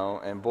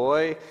 and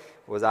boy,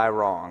 was I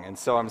wrong. And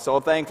so I'm so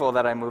thankful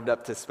that I moved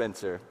up to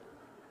Spencer.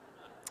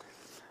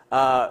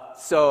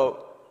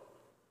 So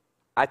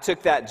I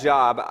took that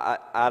job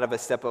out of a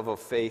step of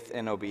faith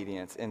and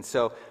obedience. And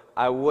so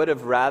I would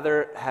have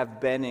rather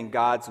have been in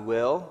God's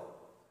will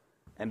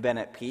and been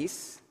at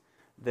peace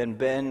than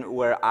been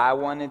where I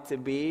wanted to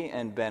be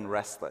and been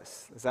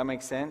restless. Does that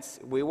make sense?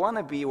 We want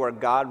to be where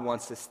God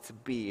wants us to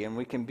be, and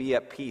we can be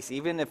at peace,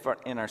 even if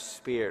in our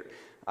spirit,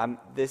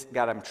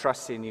 God, I'm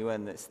trusting you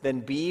in this.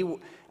 Then be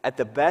at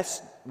the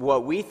best,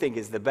 what we think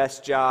is the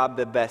best job,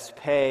 the best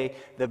pay,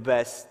 the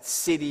best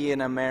city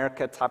in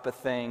America type of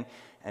thing,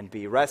 and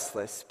be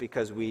restless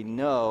because we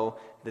know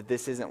that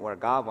this isn't where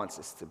God wants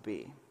us to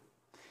be.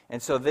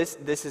 And so this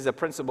is a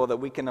principle that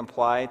we can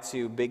apply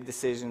to big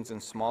decisions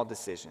and small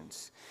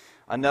decisions.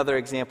 Another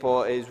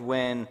example is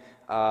when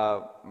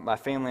my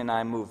family and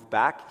I moved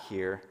back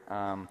here.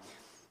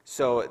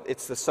 So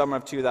it's the summer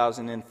of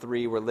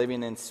 2003. We're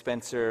living in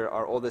Spencer.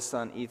 Our oldest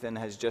son, Ethan,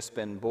 has just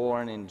been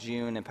born in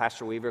June, and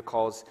Pastor Weaver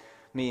calls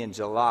me in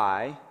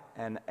July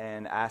and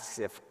asks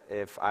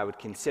if I would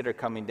consider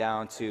coming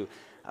down to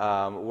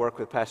work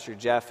with Pastor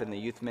Jeff in the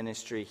youth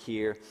ministry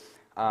here.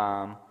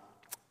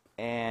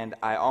 And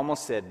I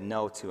almost said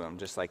no to him,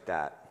 just like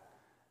that.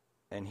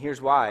 And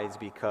here's why. It's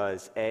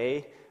because,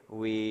 A,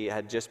 we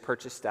had just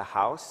purchased a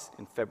house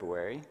in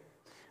February.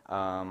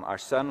 Our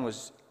son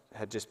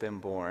had just been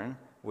born.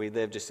 We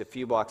lived just a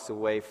few blocks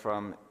away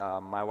from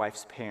my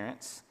wife's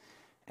parents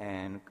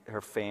and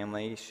her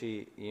family.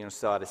 She,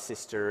 still had a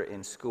sister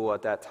in school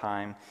at that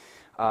time.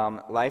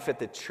 Life at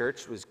the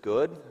church was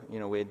good.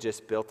 We had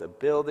just built a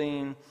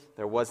building.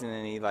 There wasn't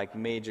any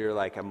major,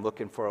 I'm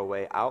looking for a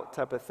way out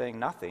type of thing.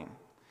 Nothing.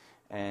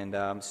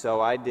 And so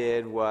I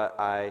did what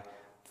I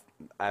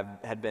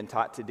had been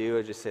taught to do.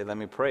 I just said, let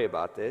me pray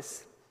about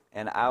this.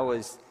 And I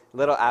was a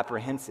little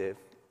apprehensive,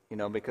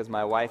 because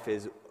my wife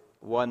is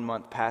 1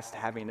 month past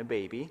having a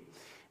baby.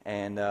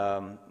 And,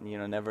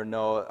 never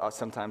know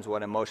sometimes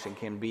what emotion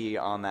can be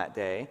on that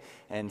day.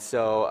 And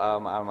so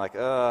I'm like,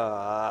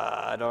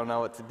 I don't know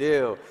what to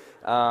do.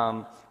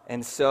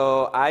 And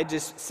so I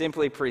just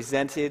simply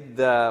presented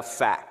the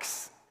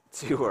facts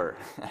to her.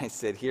 I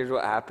said, here's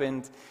what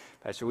happened.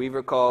 Pastor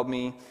Weaver called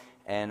me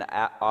and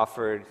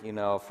offered,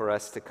 for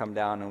us to come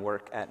down and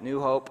work at New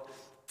Hope.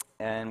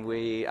 And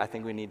I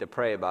think we need to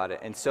pray about it.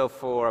 And so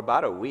for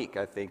about a week,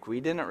 I think, we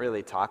didn't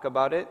really talk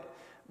about it,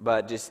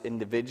 but just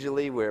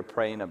individually, we were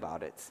praying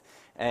about it.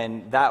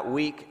 And that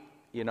week,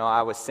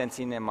 I was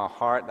sensing in my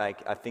heart, I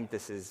think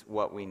this is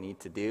what we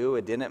need to do.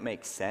 It didn't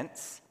make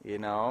sense,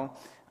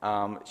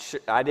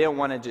 I didn't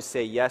want to just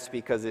say yes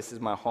because this is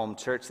my home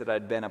church that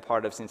I'd been a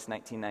part of since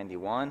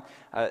 1991.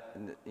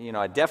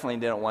 I definitely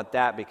didn't want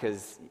that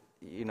because,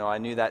 I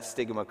knew that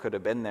stigma could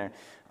have been there.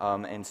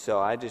 And so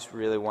I just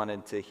really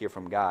wanted to hear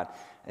from God.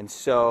 And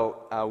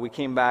so we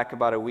came back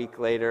about a week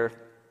later.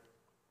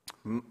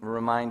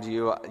 Remind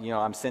you,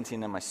 I'm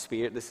sensing in my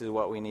spirit this is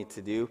what we need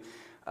to do.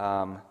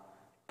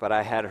 But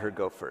I had her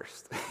go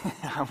first.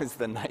 I was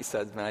the nice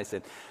husband. I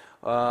said,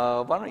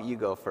 why don't you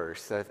go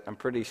first? I'm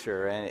pretty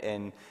sure.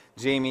 And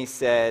Jamie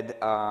said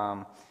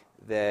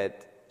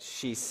that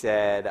she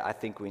said, I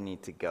think we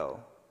need to go.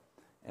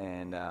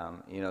 And,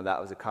 that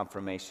was a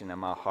confirmation in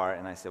my heart.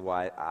 And I said,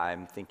 well,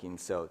 I'm thinking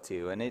so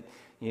too. And it,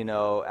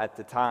 at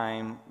the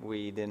time,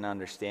 we didn't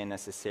understand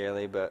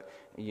necessarily. But,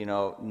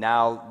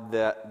 now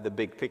the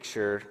big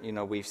picture,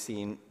 we've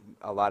seen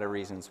a lot of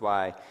reasons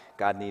why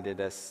God needed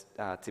us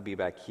to be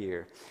back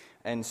here.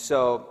 And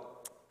so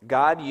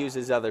God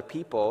uses other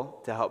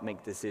people to help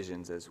make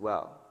decisions as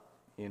well,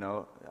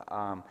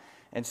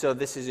 and so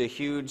this is a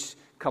huge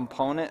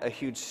component, a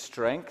huge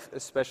strength,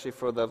 especially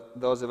for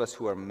those of us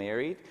who are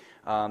married,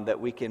 that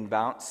we can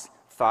bounce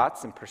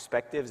thoughts and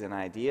perspectives and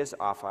ideas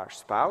off our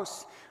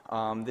spouse.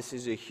 This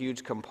is a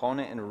huge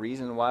component and a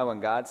reason why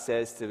when God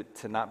says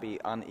to not be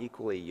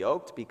unequally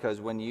yoked, because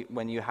when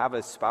you have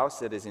a spouse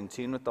that is in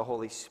tune with the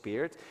Holy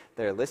Spirit,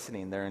 they're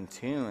listening, they're in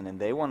tune, and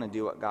they want to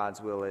do what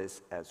God's will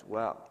is as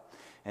well.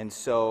 And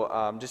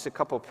so just a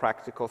couple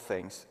practical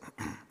things.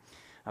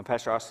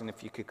 Pastor Austin,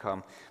 if you could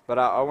come. But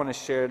I want to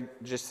share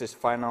just this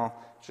final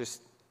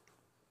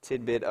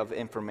tidbit of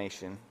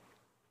information.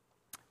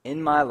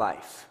 In my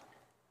life,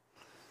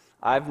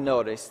 I've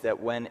noticed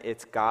that when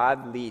it's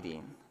God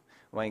leading,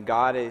 when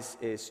God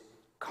is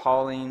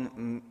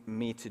calling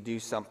me to do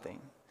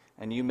something,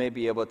 and you may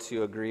be able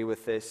to agree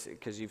with this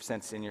because you've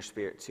sensed in your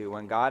spirit too,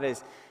 when God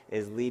is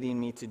leading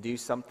me to do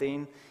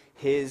something,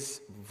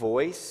 His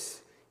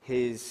voice,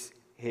 His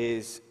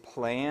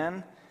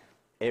plan,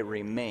 it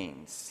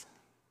remains.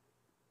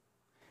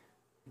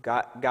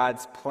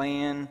 God's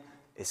plan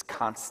is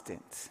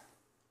constant.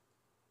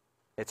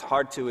 It's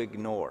hard to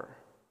ignore.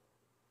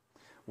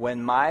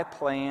 When my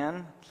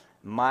plan,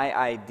 my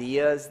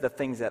ideas, the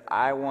things that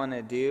I want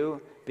to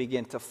do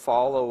begin to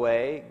fall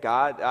away,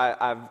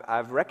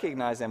 I've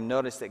recognized, I've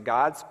noticed that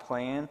God's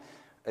plan,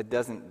 it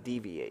doesn't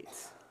deviate,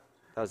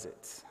 does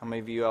it? How many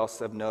of you else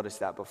have noticed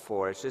that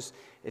before? It's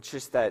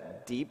just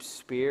that deep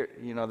spirit,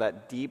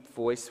 that deep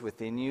voice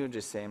within you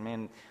just saying,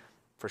 man,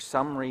 for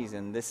some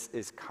reason, this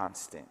is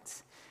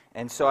constant.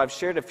 And so I've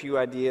shared a few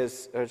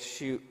ideas, a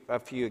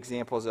few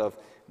examples of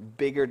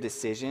bigger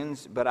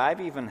decisions, but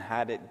I've even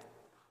had it,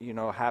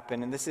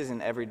 happen, and this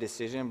isn't every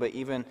decision, but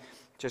even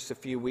just a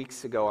few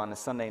weeks ago on a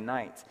Sunday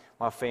night,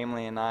 my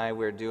family and I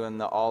were doing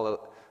the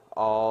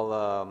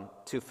all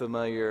too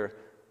familiar,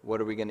 what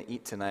are we going to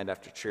eat tonight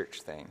after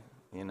church thing,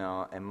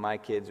 and my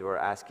kids were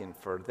asking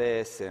for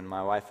this, and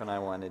my wife and I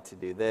wanted to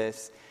do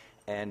this,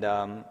 and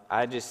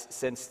I just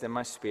sensed in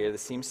my spirit,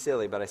 this seems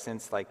silly, but I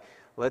sensed like,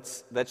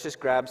 let's just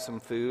grab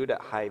some food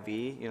at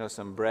Hy-Vee,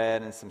 some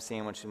bread and some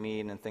sandwich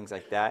meat and things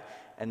like that,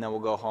 and then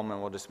we'll go home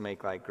and we'll just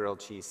make like grilled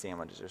cheese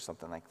sandwiches or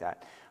something like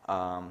that.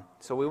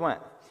 So we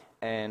went,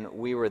 and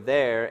we were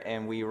there,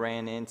 and we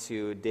ran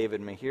into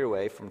David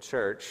Mahirwe from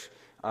church,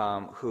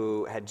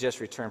 who had just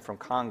returned from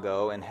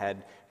Congo and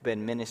had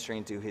been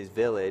ministering to his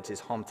village,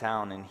 his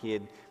hometown, and he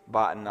had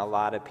bought in a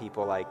lot of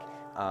people like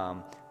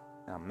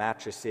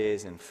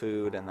mattresses and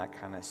food and that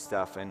kind of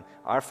stuff. And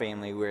our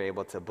family, we were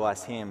able to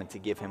bless him and to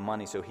give him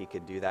money so he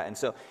could do that. And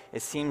so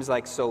it seems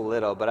like so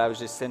little, but I was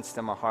just sensed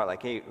in my heart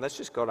like, hey, let's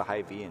just go to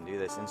Hy-Vee and do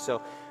this. And so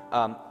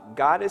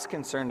God is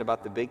concerned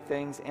about the big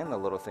things and the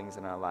little things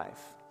in our life.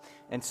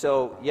 And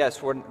so,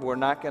 yes, we're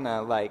not going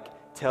to like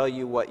tell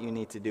you what you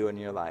need to do in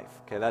your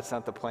life. Okay, that's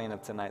not the plan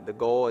of tonight. The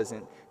goal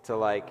isn't to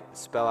like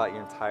spell out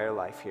your entire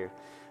life here.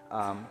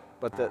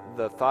 But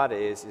the thought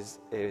is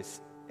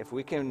if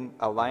we can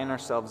align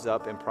ourselves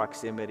up in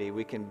proximity,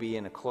 we can be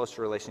in a close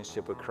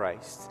relationship with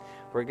Christ.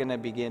 We're going to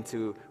begin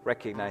to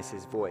recognize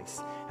his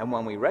voice. And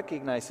when we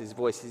recognize his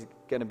voice, he's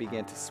going to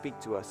begin to speak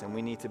to us, and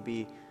we need to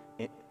be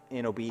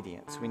in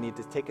obedience. We need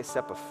to take a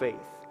step of faith.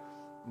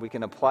 We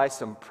can apply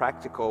some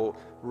practical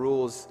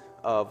rules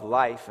of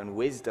life and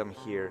wisdom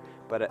here,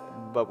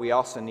 but we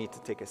also need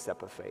to take a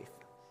step of faith.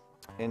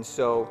 And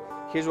so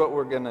here's what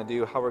we're going to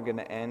do, how we're going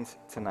to end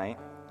tonight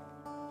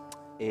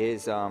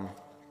is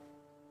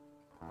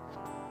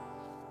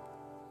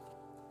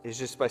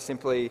just by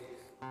simply,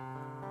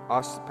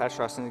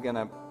 Pastor Austin is going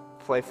to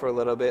play for a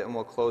little bit and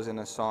we'll close in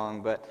a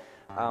song. But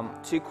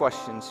two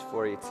questions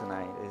for you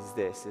tonight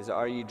is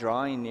are you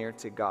drawing near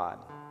to God?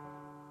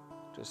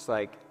 Just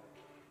like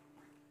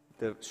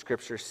the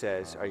scripture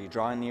says, are you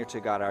drawing near to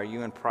God? Are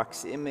you in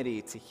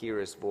proximity to hear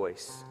his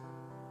voice?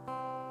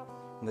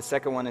 And the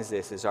second one is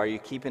this, are you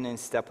keeping in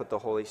step with the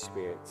Holy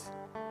Spirit?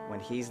 When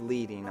he's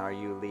leading, are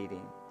you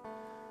leading?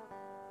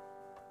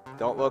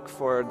 Don't look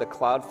for the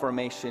cloud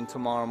formation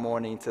tomorrow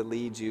morning to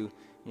lead you,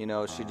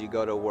 should you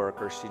go to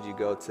work or should you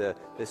go to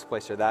this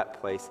place or that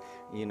place.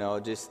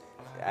 Just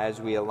as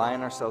we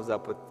align ourselves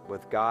up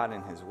with God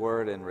and his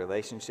word and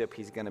relationship,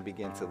 he's going to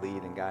begin to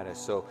lead and guide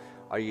us. So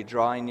are you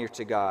drawing near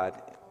to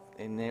God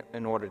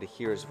in order to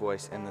hear his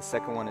voice? And the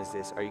second one is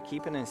this, are you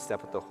keeping in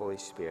step with the Holy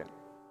Spirit?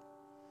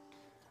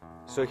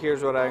 So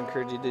here's what I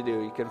encourage you to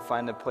do. You can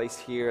find a place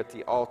here at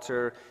the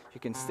altar. You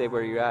can stay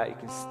where you're at. You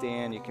can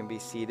stand. You can be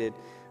seated.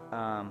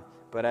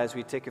 But as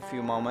we take a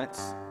few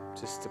moments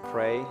just to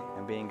pray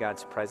and be in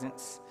God's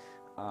presence,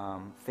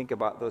 think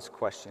about those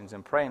questions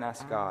and pray and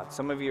ask God.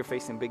 Some of you are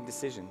facing big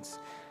decisions,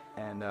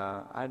 and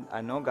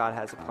I know God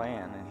has a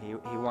plan, and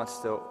he wants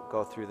to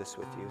go through this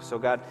with you. So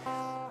God,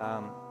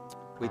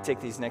 we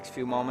take these next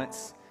few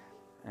moments,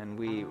 and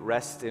we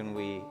rest and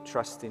we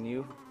trust in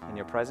you, in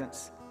your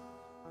presence.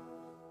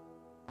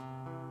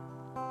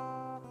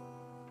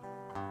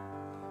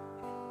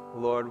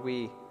 Lord,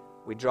 we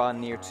draw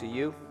near to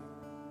you.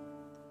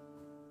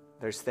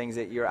 There's things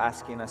that you're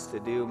asking us to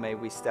do. May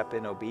we step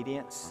in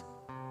obedience.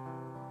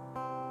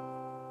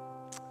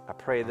 I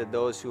pray that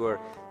those who are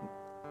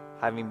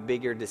having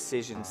bigger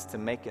decisions to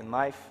make in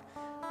life,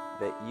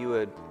 that you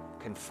would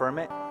confirm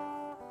it,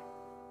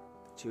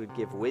 that you would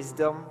give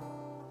wisdom,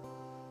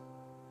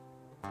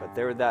 but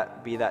there would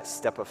be that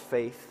step of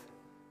faith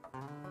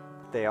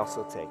they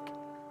also take.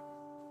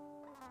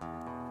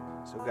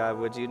 So God,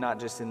 would you not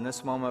just in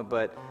this moment,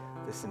 but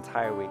this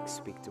entire week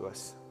speak to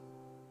us.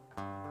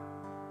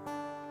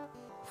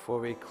 Before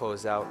we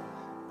close out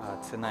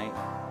tonight,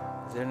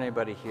 is there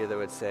anybody here that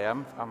would say,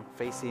 I'm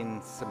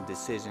facing some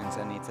decisions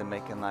I need to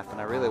make in life,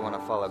 and I really want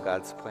to follow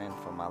God's plan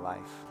for my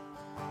life?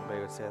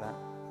 Anybody would say that?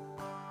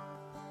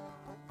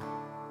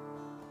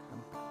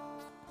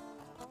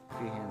 A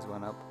few hands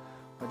went up.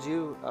 Would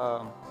you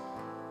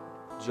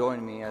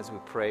join me as we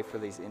pray for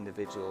these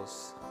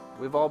individuals?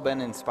 We've all been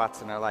in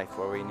spots in our life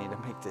where we need to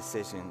make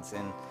decisions,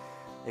 and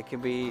it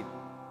can be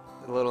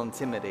a little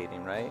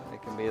intimidating, right?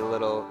 It can be a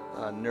little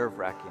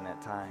nerve-wracking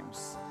at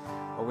times.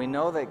 But we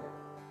know that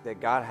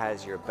God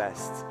has your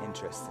best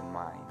interest in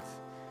mind.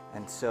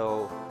 And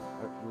so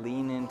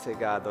lean into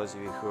God, those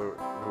of you who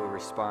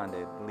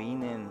responded.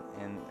 Lean in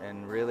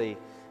and really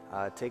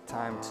take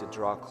time to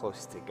draw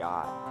close to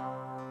God.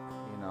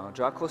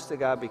 Draw close to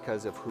God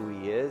because of who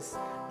he is,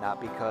 not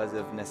because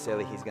of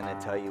necessarily he's going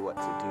to tell you what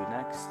to do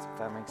next, if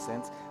that makes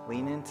sense.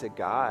 Lean into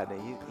God.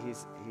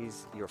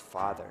 He's your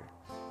Father.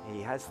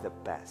 He has the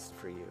best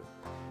for you.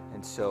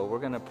 And so we're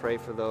going to pray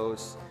for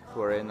those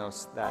who are in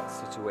that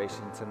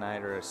situation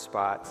tonight or a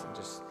spot, and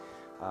just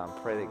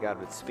pray that God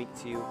would speak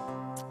to you.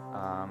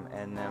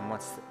 And then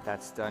once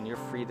that's done, you're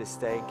free to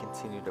stay and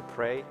continue to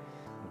pray.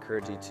 I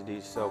encourage you to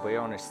do so, but you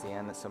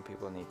understand that some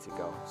people need to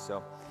go.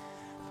 So,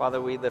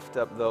 Father, we lift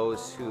up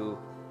those who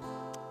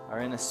are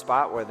in a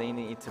spot where they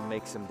need to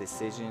make some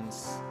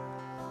decisions.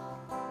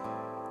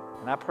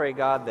 And I pray,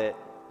 God, that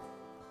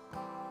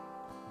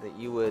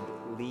you would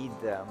lead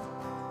them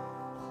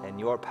in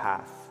your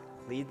path.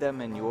 Lead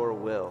them in your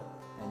will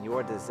and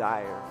your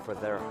desire for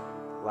their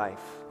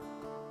life.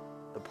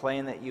 The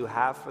plan that you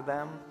have for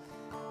them,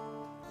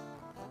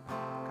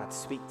 God,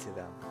 speak to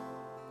them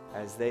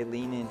as they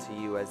lean into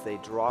you, as they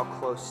draw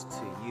close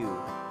to you.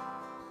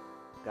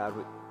 God,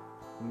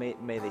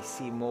 may they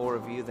see more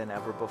of you than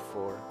ever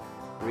before.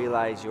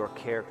 Realize your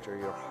character,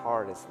 your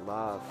heart is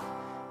love.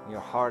 Your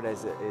heart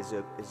is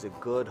a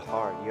good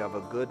heart. You have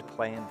a good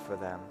plan for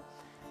them.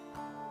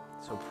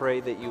 So pray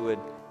that you would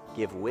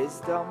give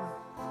wisdom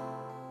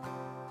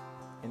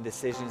in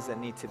decisions that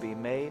need to be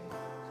made.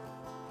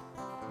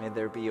 May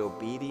there be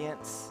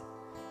obedience.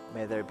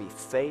 May there be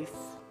faith.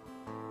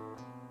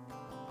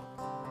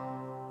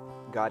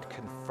 God,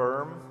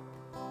 confirm.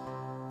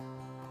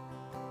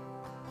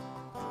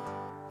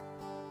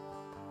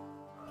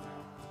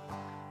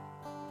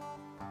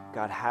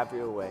 God, have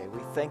your way.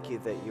 We thank you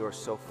that you are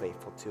so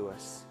faithful to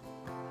us.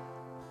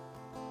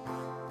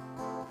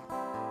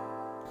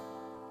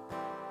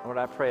 Lord,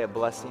 I pray a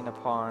blessing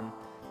upon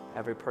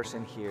every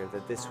person here,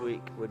 that this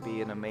week would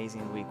be an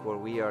amazing week where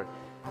we are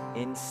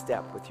in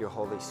step with your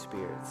Holy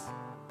Spirit.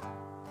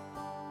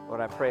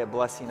 Lord, I pray a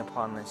blessing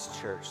upon this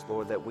church,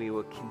 Lord, that we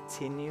would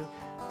continue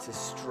to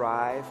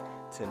strive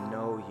to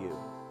know you.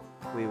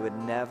 We would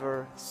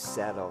never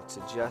settle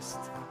to just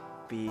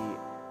be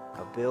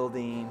a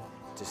building,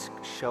 to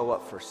show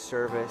up for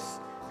service.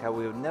 God,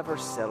 we would never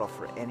settle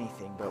for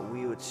anything, but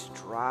we would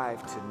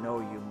strive to know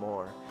you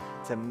more,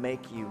 to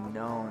make you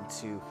known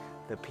to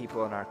the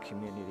people in our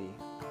community.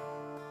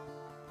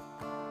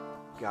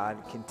 God,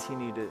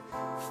 continue to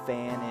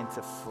fan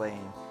into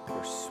flame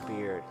your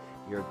Spirit,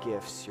 your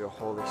gifts, your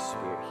Holy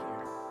Spirit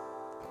here.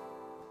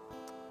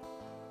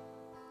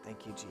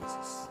 Thank you,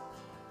 Jesus.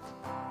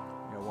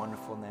 In your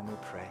wonderful name we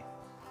pray.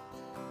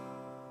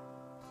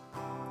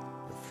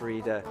 You're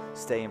free to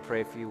stay and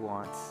pray if you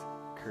want.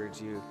 I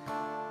encourage you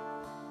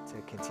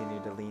to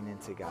continue to lean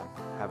into God.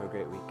 Have a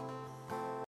great week.